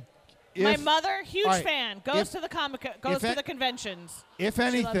 If, My mother, huge all right, fan, goes to the if the conventions. If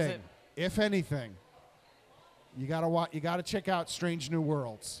She loves anything, you gotta check out Strange New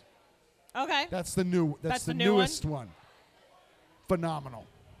Worlds. Okay. That's the the new newest one. Phenomenal.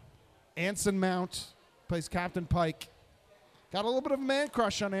 Anson Mount plays Captain Pike. Got a little bit of a man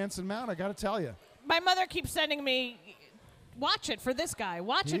crush on Anson Mount, I gotta tell you. My mother keeps sending me, watch it for this guy.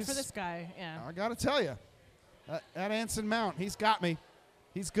 Watch it for He's- this guy. Yeah. I gotta tell you, that Anson Mount, he's got me.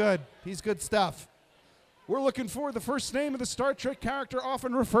 He's good. He's good stuff. We're looking for the first name of the Star Trek character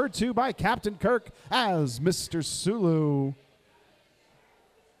often referred to by Captain Kirk as Mr. Sulu.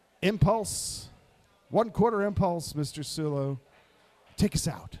 Impulse. 1/4 impulse, Mr. Sulu. Take us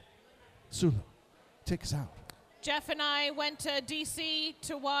out. Sulu, take us out. Jeff and I went to D.C.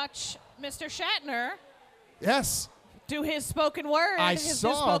 to watch Mr. Shatner Yes. do his spoken word. I his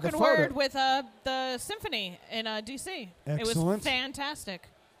saw the spoken photo. word with the symphony in D.C. It Excellent. was fantastic.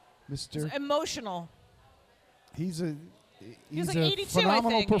 Mr. Emotional. He's a like a 82, I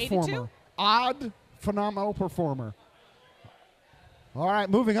phenomenal think. performer. 82? Odd, phenomenal performer. All right,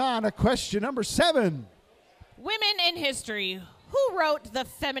 moving on to question number 7. Women in history. Who wrote The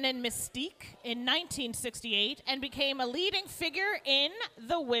Feminine Mystique in 1968 and became a leading figure in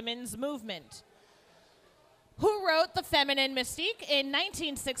the women's movement? Who wrote The Feminine Mystique in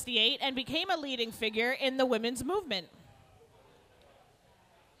 1968 and became a leading figure in the women's movement?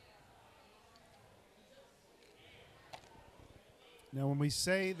 Now, when we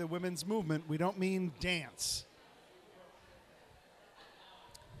say the women's movement, we don't mean dance.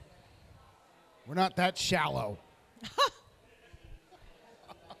 We're not that shallow.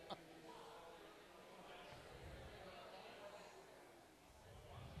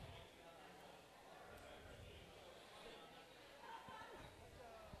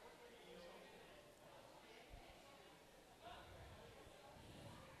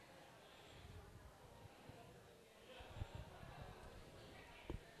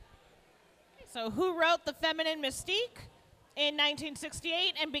 So, who wrote The Feminine Mystique in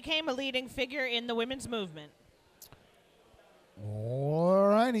 1968 and became a leading figure in the women's movement? All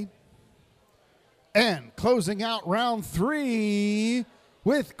righty. And closing out round 3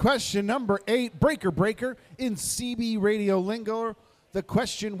 with question number 8, Breaker in CB Radio lingo. The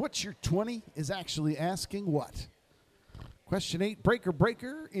question, what's your 20, is actually asking what? Question 8,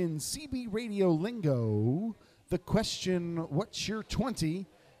 Breaker in CB Radio lingo. The question, what's your 20,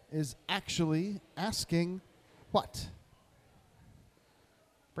 is actually asking what?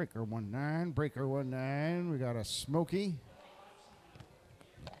 Breaker 19. We got a Smokey.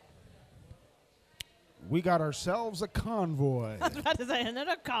 We got ourselves a convoy. I was about to say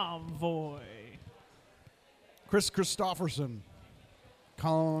another convoy. Chris Christopherson.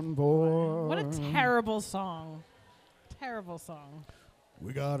 Convoy. What a terrible song. Terrible song.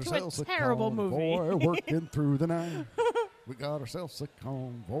 We got ourselves a terrible convoy movie. working through the night. We got ourselves a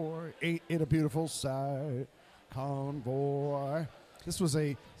convoy. Ain't it a beautiful sight? Convoy. This was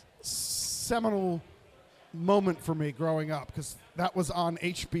a seminal moment for me growing up because that was on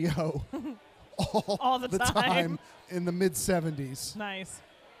HBO all the time time. in the mid-'70s. Nice.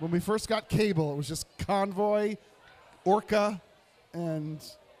 When we first got cable, it was just Convoy, Orca, and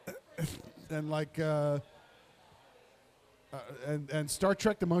like and Star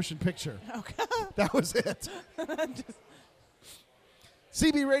Trek: The Motion Picture. Okay. That was it.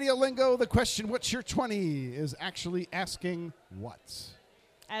 CB Radio lingo. The question, "What's your 20?" is actually asking what?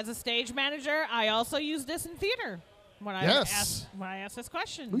 As a stage manager, I also use this in theater when I Yes. ask this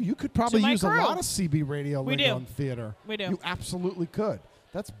question. Ooh, you could probably To my use a crew. lot of CB Radio We lingo do. in theater. We do. You absolutely could.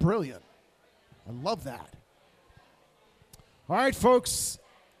 That's brilliant. I love that. All right, folks.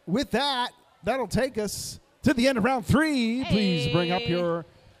 With that, that'll take us to the end of round 3. Please bring up Hey. your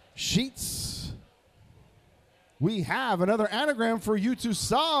sheets. We have another anagram for you to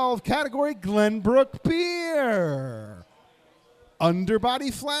solve. Category Glenbrook Beer.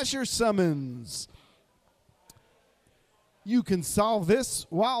 Underbody flasher summons. You can solve this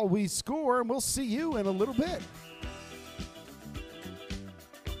while we score, and we'll see you in a little bit.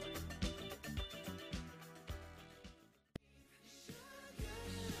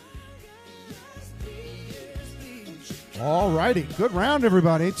 All righty. Good round,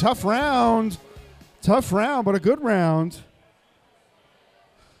 everybody. Tough round. Tough round, but a good round.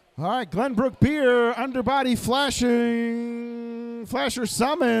 All right, Glenbrook Beer, underbody flashing, flasher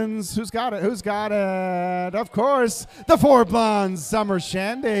summons. Who's got it? Who's got it? Of course, the Four Blondes Summer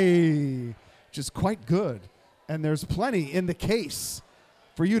Shandy, which is quite good. And there's plenty in the case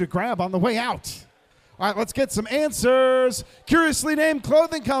for you to grab on the way out. All right, let's get some answers. Curiously named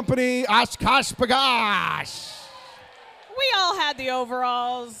clothing company, Oshkosh B'gosh. We all had the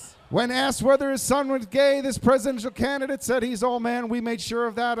overalls. When asked whether his son was gay, this presidential candidate said he's all man. We made sure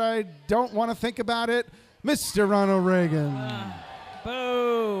of that. I don't want to think about it. Mr. Ronald Reagan.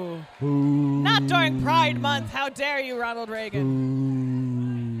 Boo. Boo. Not during Pride Month. How dare you, Ronald Reagan?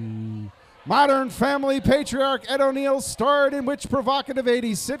 Boo. Modern Family patriarch Ed O'Neill starred in which provocative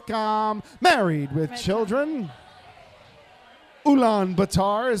 80s sitcom? Married with Children.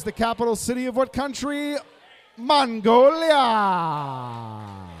 Ulaanbaatar is the capital city of what country? Mongolia.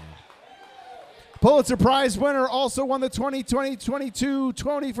 Pulitzer Prize winner also won the 2020-22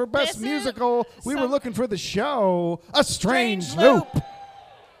 Tony for Best This is Musical. We were some- looking for the show, A Strange Strange Loop.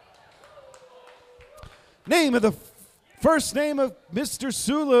 Name of the first name of Mr.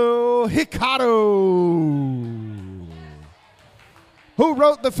 Sulu, Hikaru. Who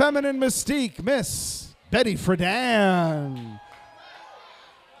wrote The Feminine Mystique? Miss Betty Friedan.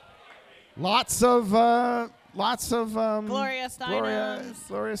 Lots of Gloria Steinem. Steinem's.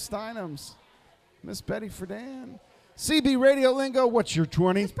 Gloria Steinem's. Miss Betty Friedan. CB Radio Lingo, what's your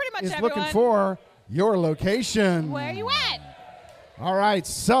 20? It's pretty much is looking everyone. for your location. Where you at? All right,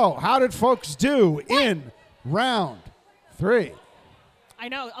 so how did folks do in round 3? I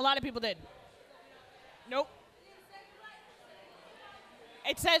know, a lot of people did. Nope.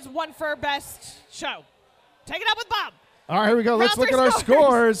 It says one for best show. Take it up with Bob. All right, here we go. Let's Round look at three our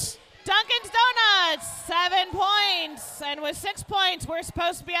scores. Dunkin's Donuts, 7 points. And with 6 points, we're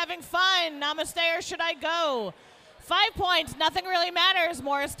supposed to be having fun. Namaste or should I go? 5 points, nothing really matters.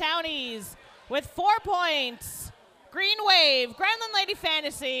 Morris Townies. With 4 points, Green Wave, Gremlin Lady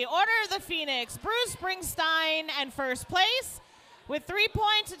Fantasy, Order of the Phoenix, Bruce Springsteen, and first place. With 3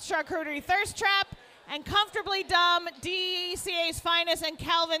 points, it's Charcuterie Thirst Trap. And Comfortably Dumb, DCA's Finest, and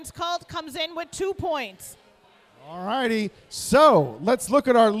Calvin's Cult comes in with 2 points. All righty, so let's look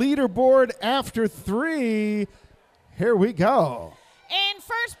at our leaderboard after 3. Here we go. In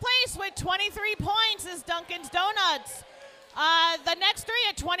first place with 23 points is Dunkin's Donuts. The next 3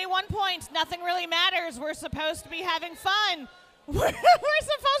 at 21 points. Nothing really matters. We're supposed to be having fun. We're supposed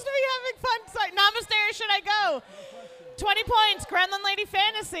to be having fun. Sorry, Namaste or should I go? 20 points, Gremlin Lady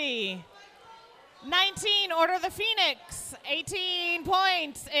Fantasy. 19, Order of the Phoenix. 18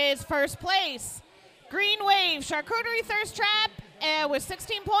 points is first place. Green Wave, Charcuterie Thirst Trap with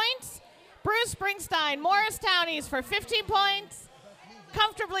 16 points. Bruce Springsteen, Morris Townies for 15 points.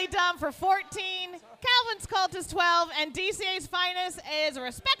 Comfortably Dumb for 14. Calvin's Cult is 12. And DCA's Finest is a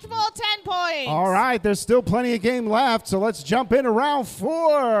respectable 10 points. All right, there's still plenty of game left, so let's jump into round 4.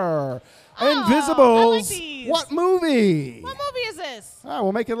 Oh, I like Invisibles. these. What movie? What movie is this? All right,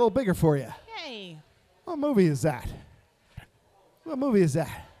 we'll make it a little bigger for you. Yay. What movie is that? What movie is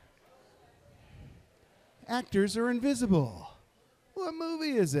that? Actors are invisible. What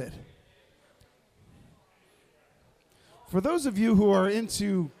movie is it? For those of you who are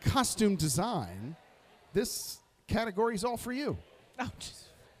into costume design, this category is all for you. Oh, jeez.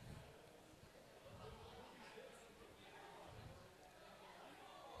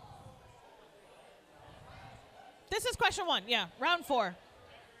 This is question 1. Yeah, round 4.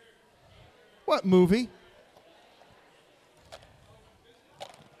 What movie?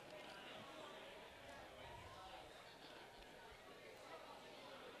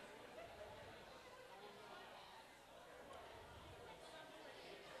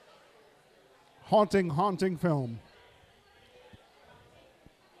 Haunting film.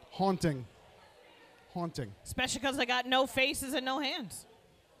 Haunting. Especially because I got no faces and no hands.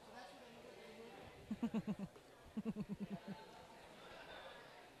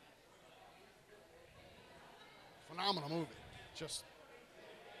 Phenomenal movie. Just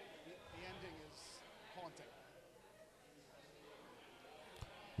the ending is haunting.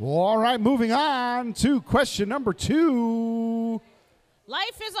 All right, moving on to question number 2.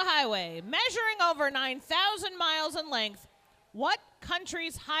 Life is a highway measuring over 9,000 miles in length. What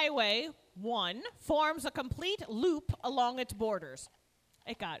country's highway, 1, forms a complete loop along its borders?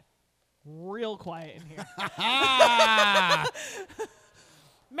 It got real quiet in here.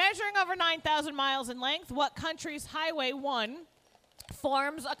 Measuring over 9,000 miles in length, what country's highway, 1,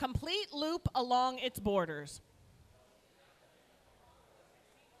 forms a complete loop along its borders?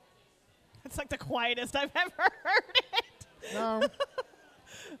 It's like the quietest I've ever heard it. No.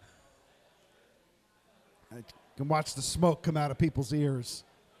 I can watch the smoke come out of people's ears.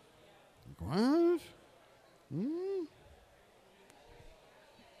 What?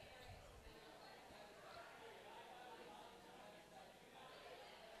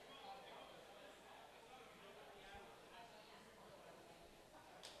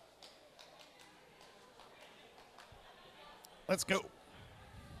 let's go.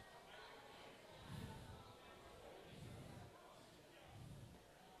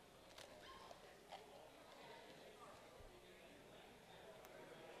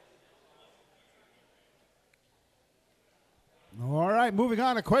 All right, moving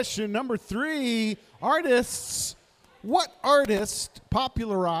on to question number 3. Artists. What artist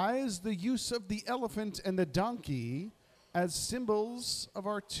popularized the use of the elephant and the donkey as symbols of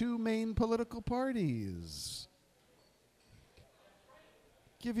our 2 main political parties?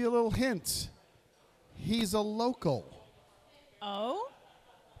 Give you a little hint. He's a local. Oh?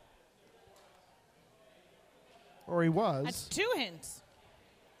 Or he was. That's 2 hints.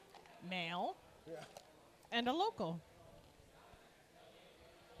 Male and a local.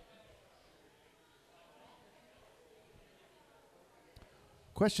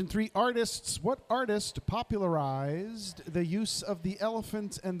 Question 3, artists. What artist popularized the use of the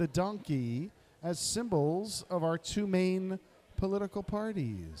elephant and the donkey as symbols of our 2 main political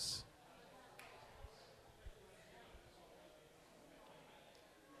parties?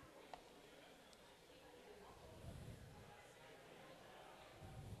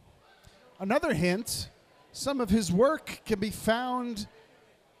 Another hint, some of his work can be found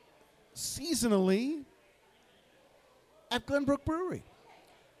seasonally at Glenbrook Brewery.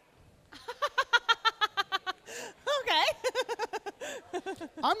 Okay.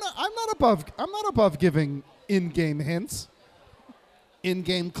 I'm not above giving in-game hints.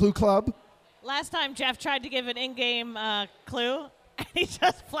 In-game clue club. Last time Jeff tried to give an in-game clue, and he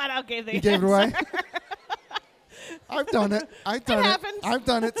just flat out gave the He answer. gave it away. I've done it. I've done it. happens. I've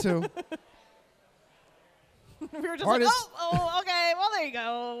done it too. We were just Artists- like, oh, okay, well, there you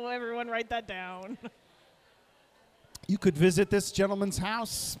go. Everyone write that down. You could visit this gentleman's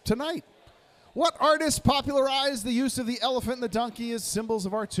house tonight. What artist popularized the use of the elephant and the donkey as symbols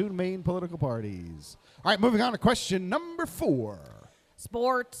of our 2 main political parties? All right, moving on to question number 4.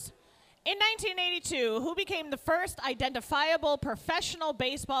 Sports. In 1982, who became the first identifiable professional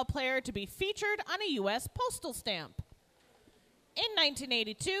baseball player to be featured on a U.S. postal stamp? In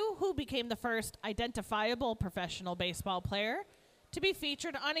 1982, who became the first identifiable professional baseball player to be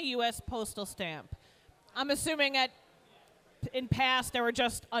featured on a U.S. postal stamp? I'm assuming in past there were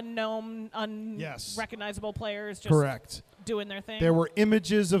just unknown, Yes. unrecognizable players just Correct. doing their thing. There were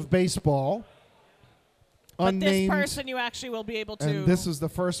images of baseball. but Unnamed. this person you actually will be able to And this was the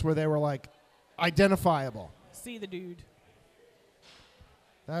first where they were like identifiable. see the dude.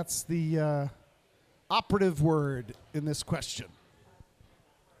 That's the operative word in this question.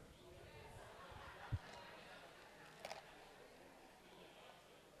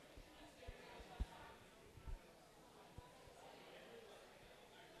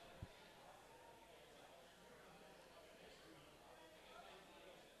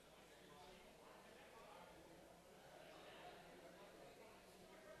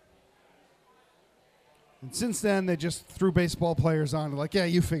 And since then, they just threw baseball players on. Like, yeah,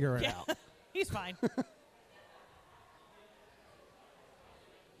 you figure it out. He's fine.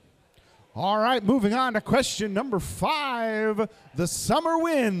 All right, moving on to question number 5, the summer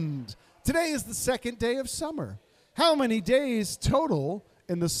wind. Today is the 2nd day of summer. How many days total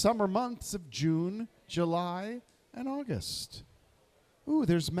in the summer months of June, July, and August? Ooh,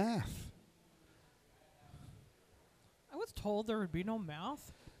 there's math. I was told there would be no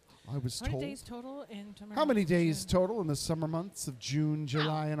math. I was How many told. days total in summer? How many days total in the summer months of June,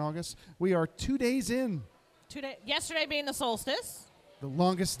 July, and August? We are 2 days in. 2 days. Yesterday being the solstice. The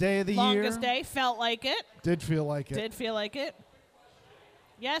longest day of the year. Longest day. Felt like it. Did feel like it. Did feel like it.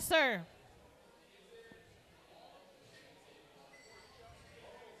 Yes, sir.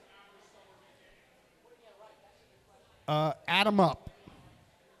 Add them up.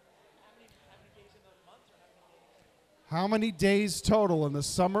 How many days total in the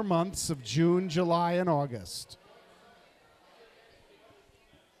summer months of June, July, and August?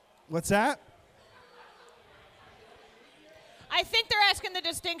 What's that? I think they're asking the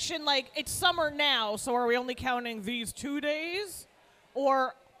distinction like it's summer now, so are we only counting these 2 days?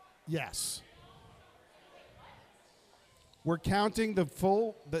 Or Yes. We're counting the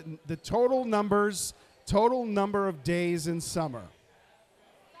total number of days in summer.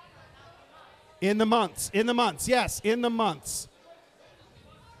 In the months, yes, in the months.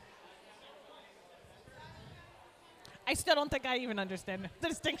 I still don't think I even understand the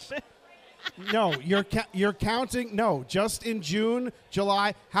distinction. No, you're counting. No, just in June,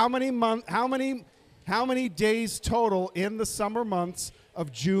 July. How many days total in the summer months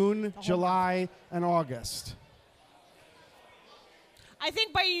of June, July, and August? I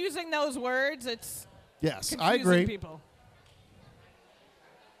think by using those words, it's Yes, confusing I agree. people.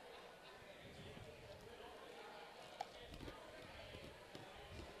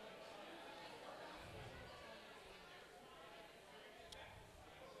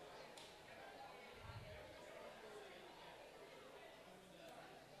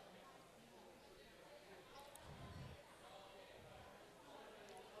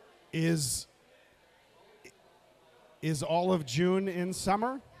 Is all of June in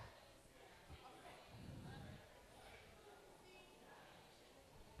summer?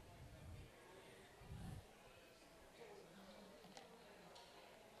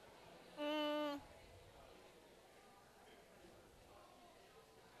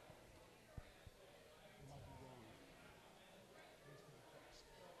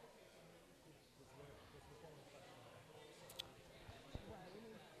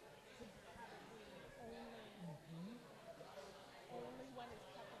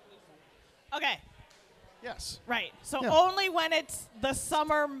 Okay. Yes. Right. So Yeah. only when it's the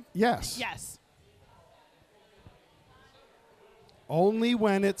summer. Yes. Yes. Only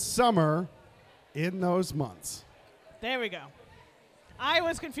when it's summer in those months. There we go. I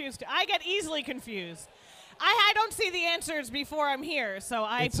was confused. I get easily confused. I don't see the answers before I'm here, so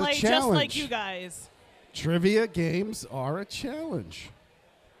I It's a play just like challenge. you guys. Trivia games are a challenge.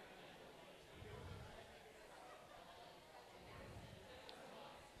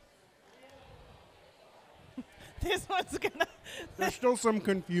 This one's gonna. There's still some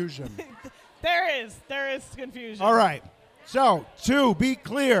confusion. There is confusion. All right. So, to be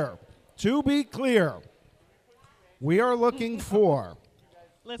clear, we are looking for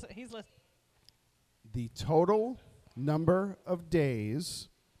Listen, he's listening. the total number of days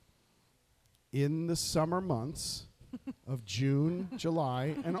in the summer months of June,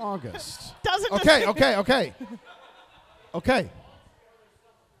 July, and August. Doesn't. Okay.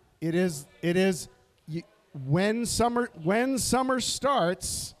 It is when summer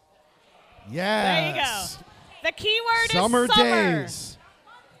starts. Yes. There you go. The key word Summer is summer. days.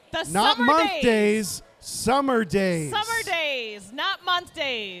 The Not summer month days, summer days. Summer days, not month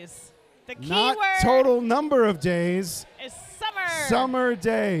days. The key Not word total number of days, is summer. summer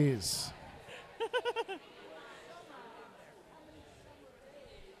days.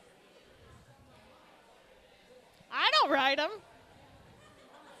 I don't write them.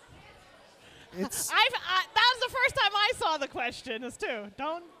 It's That was the first time I saw the question. Is too.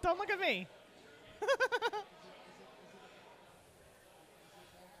 Don't look at me.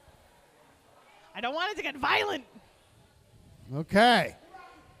 I don't want it to get violent. okay.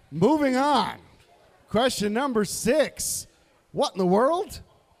 Moving on. Question number 6. What in the world?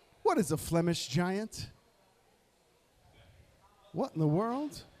 What is a Flemish giant? What in the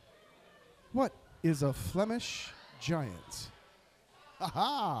world? What is a Flemish giant?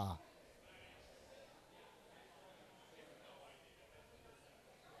 Aha!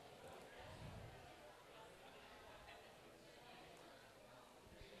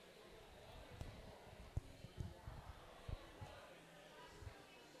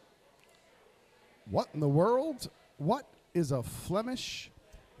 What in the world? What is a Flemish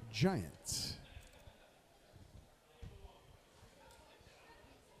giant?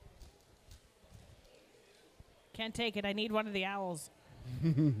 Can't take it. I need one of the owls.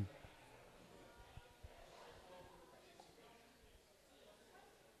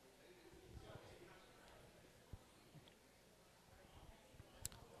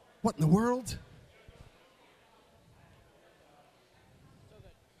 What in the world?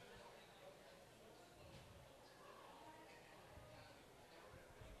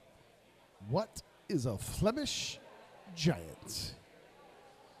 What is a Flemish giant?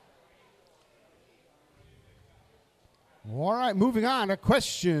 All right, moving on to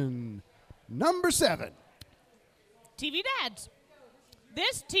question number 7. TV dads.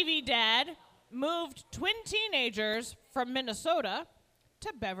 This TV dad moved twin teenagers from Minnesota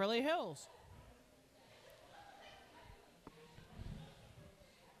to Beverly Hills.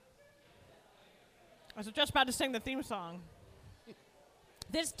 I was just about to sing the theme song.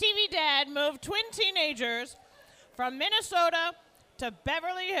 This TV dad moved twin teenagers from Minnesota to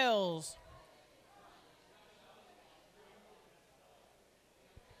Beverly Hills.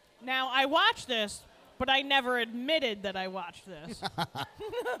 Now, I watched this, but I never admitted that I watched this.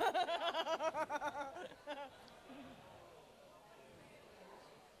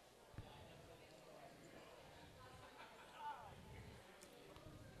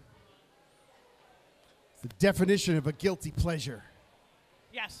 The definition of a guilty pleasure.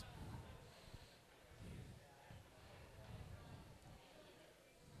 Yes.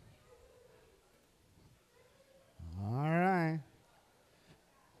 All right.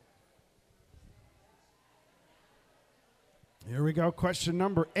 Here we go. Question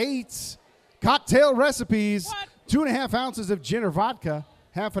number 8. Cocktail recipes. What? 2.5 ounces of gin or vodka,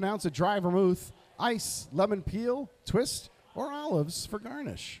 half an ounce of dry vermouth, ice, lemon peel, twist, or olives for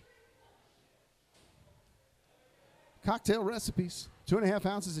garnish. Cocktail recipes. 2.5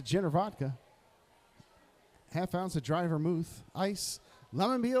 ounces of gin or vodka, half ounce of dry vermouth, ice,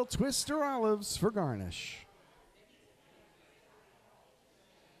 lemon peel, twist, or olives for garnish.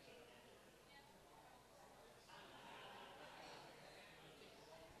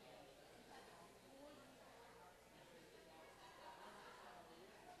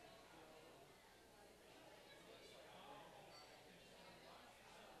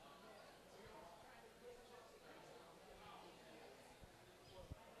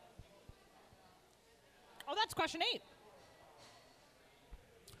 Oh, that's question 8.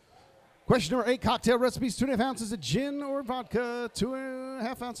 Question number 8, cocktail recipes, 2.5 ounces of gin or vodka,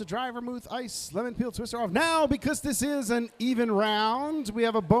 2.5 ounces of dry vermouth, ice, lemon peel, twister off. Now, because this is an even round, we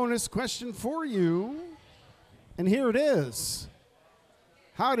have a bonus question for you. And here it is.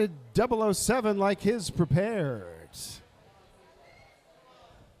 How did 007 like his prepared?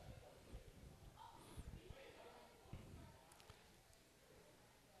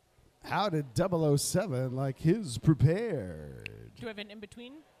 How did 007 like his prepared? Do we have an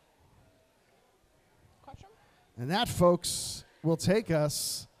in-between question? And that, folks, will take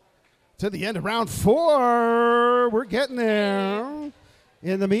us to the end of round 4. We're getting there.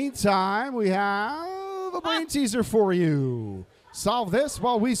 In the meantime, we have a brain teaser for you. Solve this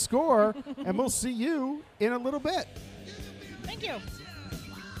while we score, and we'll see you in a little bit. Thank you.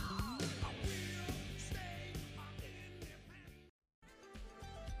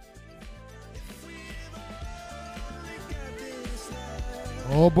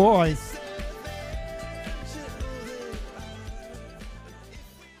 Oh, boy.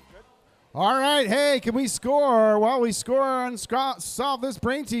 All right, hey, can we score while we score and solve this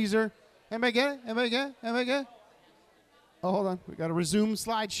brain teaser? Anybody get it? Anybody get it? Anybody get it? Oh, hold on. We got to resume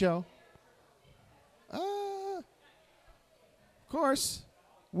slideshow. Of course.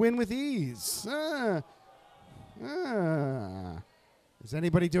 Win with ease. Is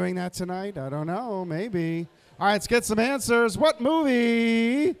anybody doing that tonight? I don't know. Maybe. All right, let's get some answers. What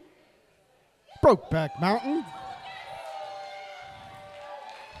movie? Brokeback Mountain.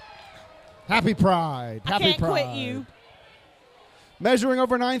 Happy Pride. Happy I can't Pride. quit you. Measuring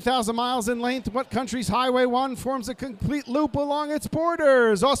over 9,000 miles in length, what country's Highway 1 forms a complete loop along its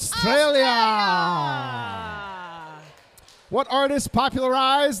borders? Australia. What artist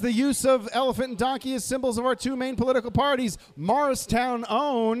popularized the use of elephant and donkey as symbols of our two main political parties? Morristown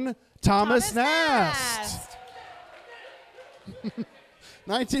own Thomas Nast.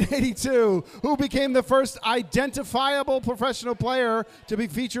 1982, who became the first identifiable professional player to be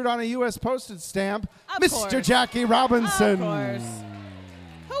featured on a U.S. postage stamp? Of Mr. course. Jackie Robinson. Of course.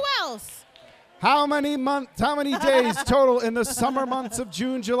 Who else? How many days total in the summer months of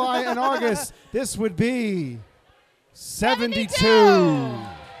June, July, and August? This would be 72.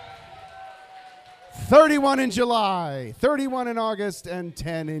 31 in July, 31 in August, and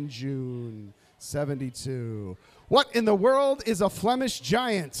 10 in June. 72. What in the world is a Flemish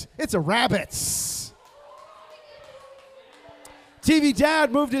giant? It's a rabbit. TV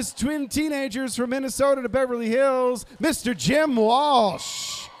Dad moved his twin teenagers from Minnesota to Beverly Hills. Mr. Jim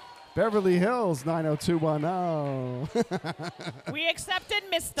Walsh. Beverly Hills, 90210. We accepted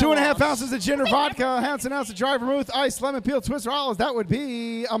Mr. 2.5 Walsh. ounces of gin or vodka, half an ounce of dry vermouth, ice, lemon peel, twister olives. That would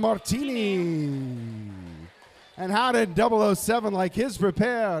be a martini. And how did 007 like his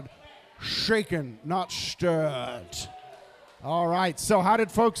prepared? Shaken, not stirred. All right, so how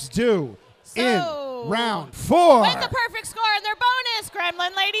did folks do in round 4? With the perfect score in their bonus,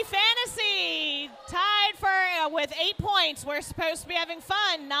 Gremlin Lady Fantasy tied for with 8 points. We're supposed to be having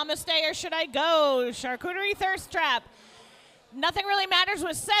fun. Namaste or should I go? Charcuterie Thirst Trap. Nothing Really Matters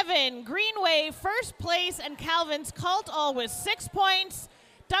with 7. Green Wave first place, and Calvin's Cult all with 6 points.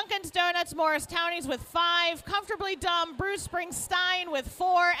 Dunkin's Donuts, Morris Townies with 5. Comfortably Dumb, Bruce Springsteen with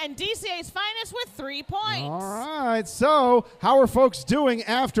 4. And DCA's Finest with 3 points. All right, so how are folks doing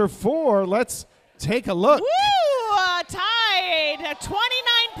after 4? Let's take a look. Woo! Tied at 29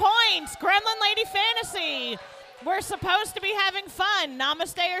 points. Gremlin Lady Fantasy. We're supposed to be having fun.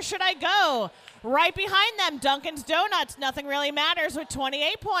 Namaste or should I go? Right behind them, Dunkin's Donuts. Nothing Really Matters with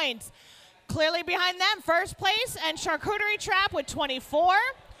 28 points. Clearly behind them, first place, and Charcuterie Trap with 24.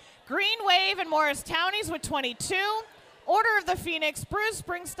 Green Wave and Morris Townies with 22. Order of the Phoenix, Bruce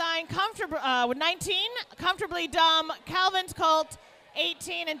Springsteen with 19. Comfortably Dumb, Calvin's Cult,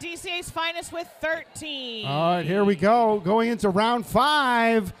 18. And DCA's Finest with 13. All right, here we go. Going into round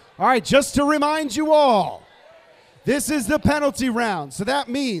 5. All right, just to remind you all, this is the penalty round. So that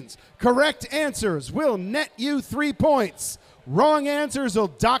means correct answers will net you 3 points. Wrong answers will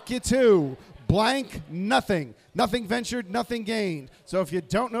dock you 2. Blank, nothing. Nothing ventured, nothing gained. So if you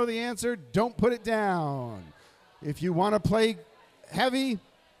don't know the answer, don't put it down. If you want to play heavy,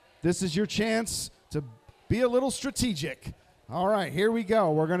 this is your chance to be a little strategic. All right, here we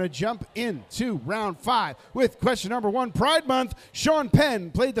go. We're going to jump into round 5 with question number 1. Pride Month, Sean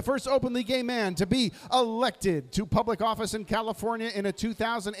Penn played the first openly gay man to be elected to public office in California in a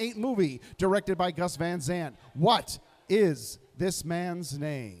 2008 movie directed by Gus Van Sant. What is this man's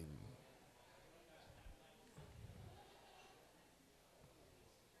name?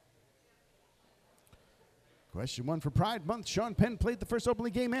 Question 1 for Pride Month. Sean Penn played the first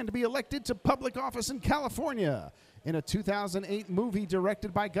openly gay man to be elected to public office in California in a 2008 movie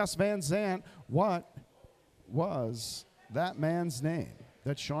directed by Gus Van Sant. What was that man's name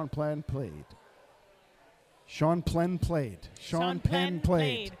that Sean Penn played? Sean Penn played. Sean Penn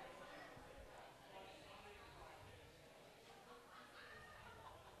played.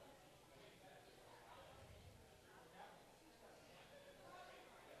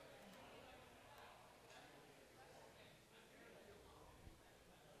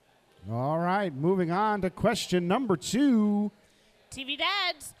 All right, moving on to question number 2. TV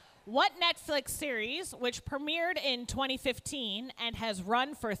Dads, what Netflix series, which premiered in 2015 and has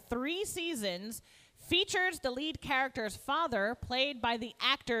run for 3 seasons, features the lead character's father, played by the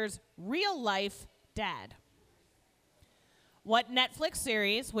actor's real-life dad? What Netflix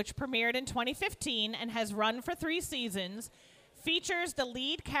series, which premiered in 2015 and has run for 3 seasons, features the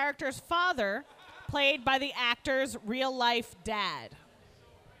lead character's father, played by the actor's real-life dad?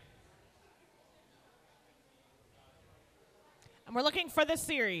 And we're looking for the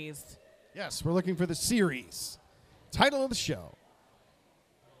series. Yes, we're looking for the series. Title of the show.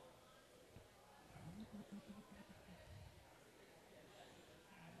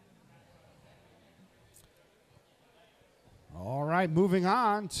 All right, moving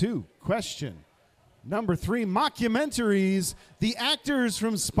on to question number 3. Mockumentaries. The actors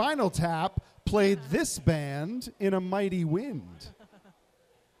from Spinal Tap played this band in A Mighty Wind.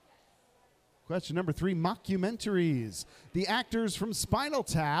 Question number 3, mockumentaries. The actors from Spinal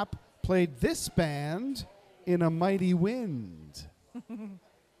Tap played this band in A Mighty Wind.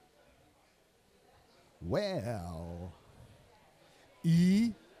 Well,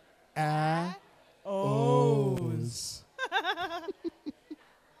 E-A-O's.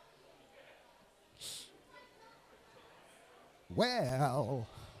 Well,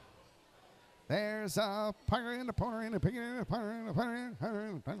 there's a pirate and a porter and a pig and a pirate and a pirate and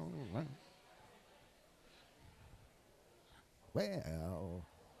a pirate. Well,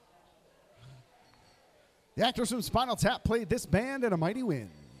 the actors from Spinal Tap played this band in A Mighty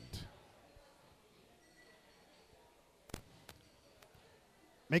Wind.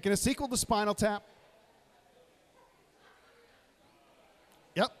 Making a sequel to Spinal Tap.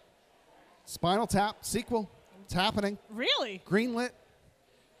 Yep. Spinal Tap sequel. It's happening. Really? Greenlit.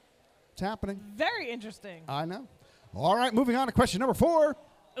 It's happening. Very interesting. I know. All right, moving on to question number 4.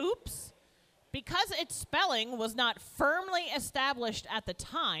 Oops. Because its spelling was not firmly established at the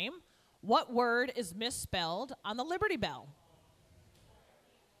time, what word is misspelled on the Liberty Bell?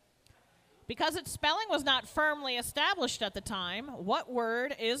 Because its spelling was not firmly established at the time, what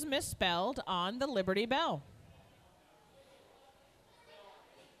word is misspelled on the Liberty Bell?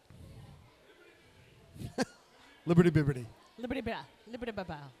 Liberty Bibbity. Liberty Bell. Liberty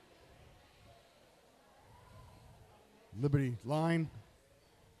Bell. Liberty Line.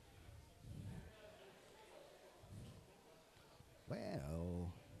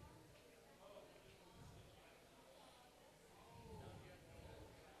 Well,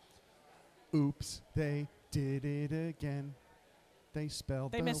 oops, they did it again. They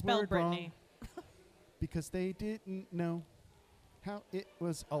spelled the misspelled word Brittany. wrong because they didn't know how it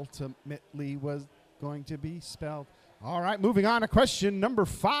was ultimately was going to be spelled. All right, moving on to question number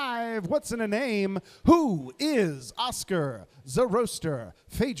 5. What's in a name? Who is Oscar Zoroaster,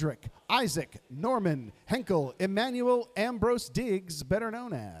 Friedrich, Isaac, Norman, Henkel, Emmanuel, Ambrose Diggs, better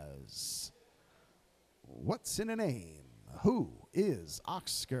known as? What's in a name? Who is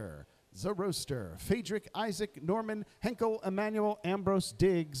Oscar Zoroaster, Friedrich, Isaac, Norman, Henkel, Emmanuel, Ambrose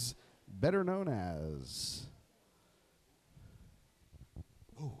Diggs, better known as?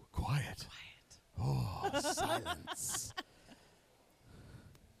 Oh, quiet. Oh, silence.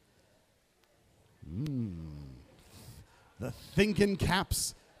 The thinking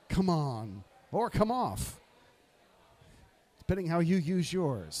caps come on or come off, depending how you use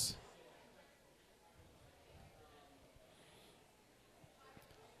yours.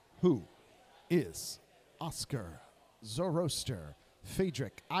 Who is Oscar Zoroaster,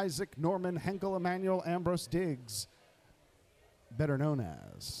 Friedrich, Isaac, Norman, Henkel, Emmanuel, Ambrose Diggs, better known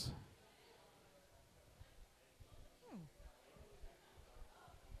as?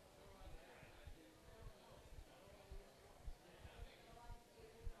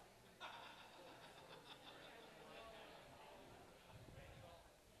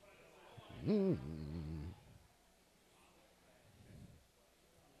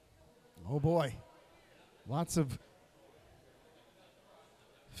 Oh boy. Lots of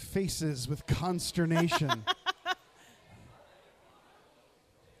faces with consternation.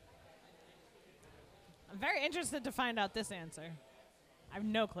 I'm very interested to find out this answer. I have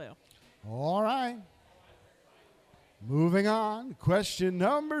no clue. All right. Moving on. Question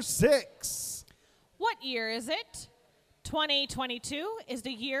number 6. What year is it? 2022 is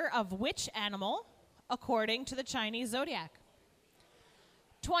the year of which animal, according to the Chinese zodiac?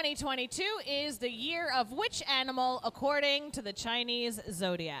 2022 is the year of which animal, according to the Chinese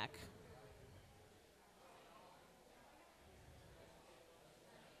zodiac?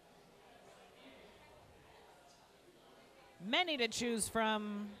 Many to choose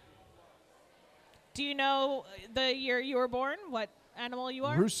from. Do you know the year you were born? What animal you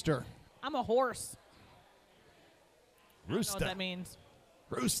are? Rooster. I'm a horse. I don't know Rooster. what that means.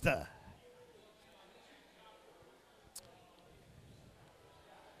 Rooster.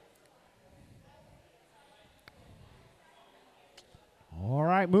 All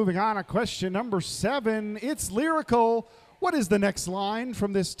right, moving on to question number 7. It's lyrical. What is the next line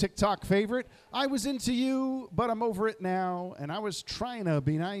from this TikTok favorite? I was into you, but I'm over it now. And I was trying to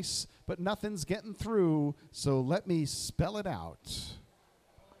be nice, but nothing's getting through. So let me spell it out.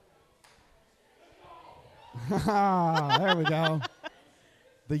 There we go.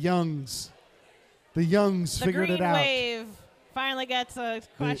 The Youngs. The Youngs The figured Green it out. Wave finally gets a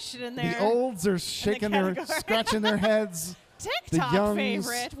question in there. The olds are shaking their, category. scratching their heads. TikTok Youngs.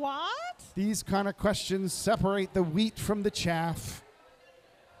 favorite. What? These kind of questions separate the wheat from the chaff.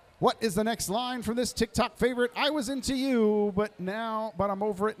 What is the next line from this TikTok favorite? I was into you, but I'm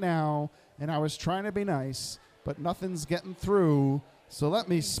over it now. And I was trying to be nice, but nothing's getting through. So let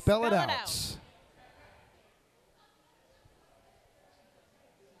me spell it out.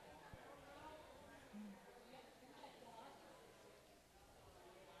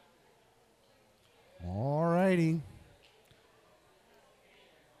 All righty.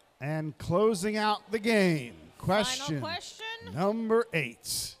 And closing out the game. Final question. Number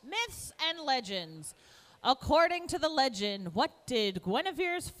 8. Myths and legends. According to the legend, what did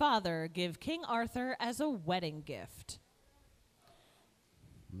Guinevere's father give King Arthur as a wedding gift?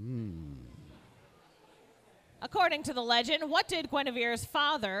 According to the legend, what did Guinevere's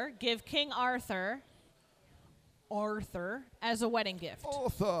father give King Arthur as a wedding gift?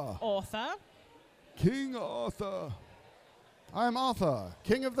 Arthur. King Arthur. I'm Arthur,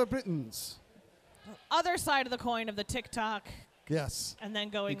 King of the Britons. Other side of the coin of the TikTok, Yes. and then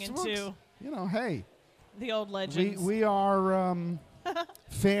going It into works. Hey, the old legends. we are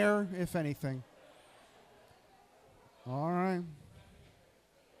fair, if anything. All right.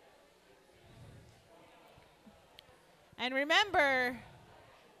 And remember,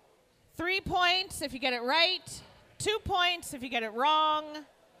 3 points if you get it right, 2 points if you get it wrong,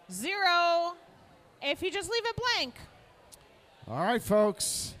 0 if you just leave it blank. All right,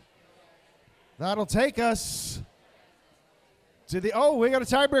 folks. That'll take us to the... Oh, we got a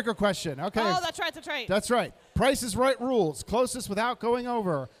tiebreaker question. Okay. Oh, that's right. That's right. Price is Right rules. Closest without going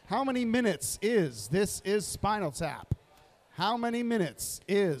over. How many minutes is This Is Spinal Tap? How many minutes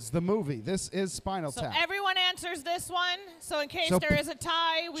is the movie This Is Spinal So Tap? everyone answers this one. So in case So there is a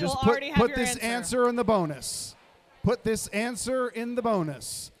tie, we will Just already have put your this answer in the bonus. Put this answer in the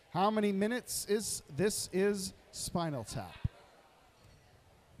bonus. How many minutes is This Is Spinal Tap?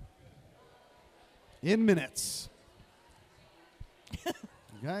 In minutes.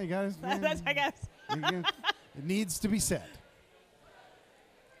 You guys. That's, I guess. It needs to be said.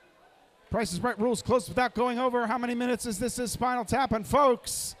 Price is Right rules close without going over. How many minutes is This Is Spinal Tap? And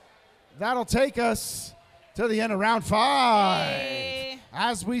folks, that'll take us to the end of round 5. Hey.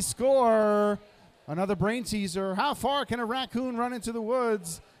 As we score another brain teaser. How far can a raccoon run into the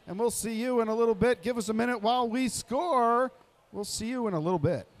woods? And we'll see you in a little bit. Give us a minute while we score. We'll see you in a little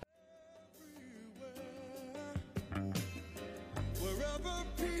bit.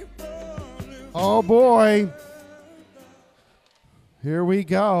 Oh boy. Here we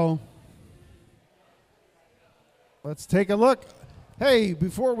go. Let's take a look. Hey,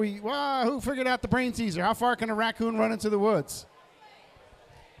 before who figured out the brain teaser? How far can a raccoon run into the woods?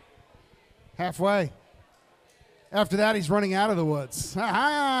 Halfway. After that, he's running out of the woods.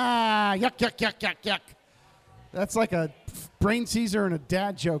 Yuck, yuck, yuck, yuck, yuck. That's like a brain teaser and a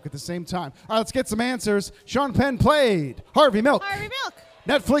dad joke at the same time. All right, let's get some answers. Sean Penn played Harvey Milk.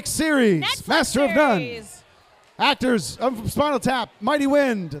 Netflix series, Master of None. Actors of Spinal Tap, Mighty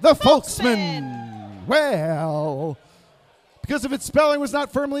Wind, The Folksman. Well, because of its spelling was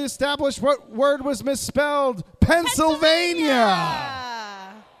not firmly established, what word was misspelled?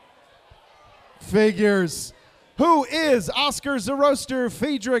 Pennsylvania. Figures. Who is Oscar Zaroster,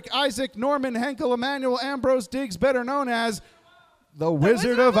 Friedrich Isaac Norman Henkel Emmanuel Ambrose Diggs, better known as the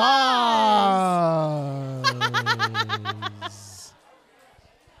Wizard of Oz?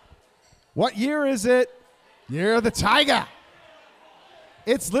 What year is it? Year of the Tiger.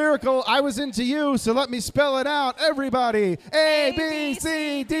 It's lyrical. I was into you, so let me spell it out. Everybody. A, B,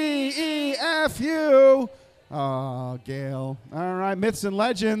 C, D, E, F, U. Oh, Gail. All right, myths and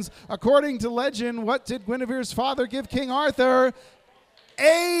legends. According to legend, what did Guinevere's father give King Arthur?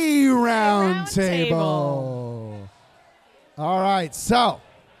 A round table. All right, so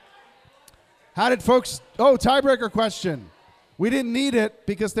how did folks... Oh, tiebreaker question. We didn't need it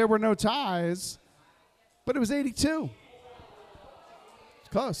because there were no ties, but it was 82. It's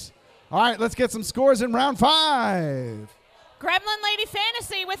close. All right, let's get some scores in round 5. Gremlin Lady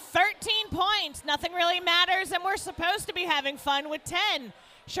Fantasy with 13 points. Nothing really matters, and we're supposed to be having fun with 10.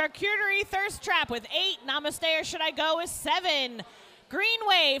 Charcuterie Thirst Trap with 8. Namaste or Should I Go with 7. Green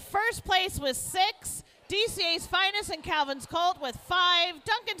Wave, first place with 6. DCA's Finest and Calvin's Colt with 5.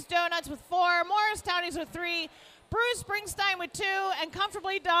 Dunkin's Donuts with 4. Morris Townies with 3. Bruce Springsteen with 2. And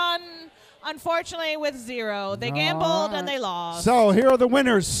Comfortably Done, unfortunately, with 0. They gambled and they lost. So here are the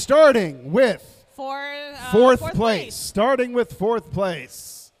winners, starting with fourth place. Starting with fourth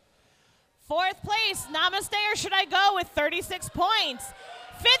place. Fourth place, Namaste or Should I Go with 36 points.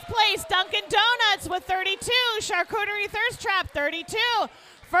 Fifth place, Dunkin' Donuts with 32. Charcuterie Thirst Trap, 32.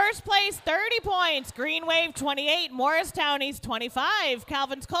 First place, 30 points. Green Wave, 28. Morris Townies, 25.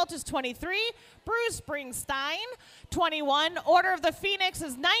 Calvin's Cult is 23. Bruce Springsteen, 21. Order of the Phoenix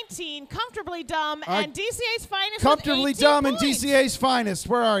is 19. Comfortably Dumb and DCA's Finest Comfortably with 18 Dumb points. and DCA's Finest.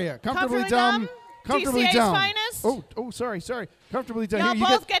 Where are you? Comfortably Dumb. Comfortably DCA's Dumb. Finest. Oh, sorry. Comfortably Dumb. Y'all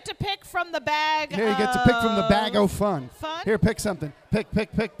Here, both get to pick from the bag. Here, you get to pick from the bag of fun. Fun? Here, pick something. Pick.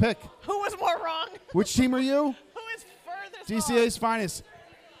 Who was more wrong? Which team are you? Who is furthest DCA's Finest.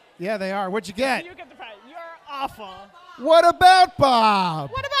 Yeah, they are. What'd you get? You get the prize. You're awful. What about Bob?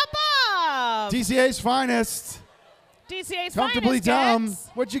 What about Bob? DCA's Finest. DCA's Comfortably Finest Dumb. gets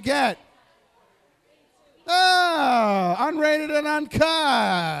What'd you get? Oh, unrated and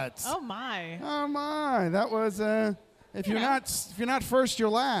uncut. Oh my. Oh my, that was if you're not first, you're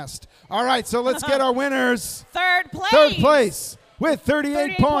last. All right, so let's get our winners. Third place. Third place with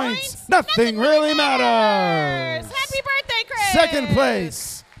 38 points. Nothing really matters. Happy birthday, Chris. Second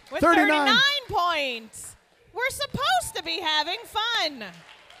place with 39 points. We're supposed to be having fun.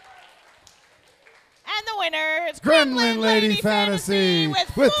 And the winner is Gremlin Lady Fantasy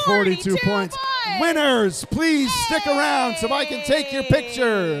with 42 points. Winners, please stick around so I can take your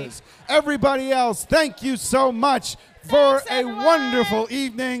pictures. Everybody else, thank you so much for Thanks, a wonderful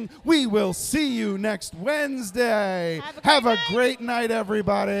evening. We will see you next Wednesday. Have a great great night,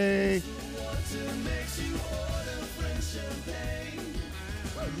 everybody.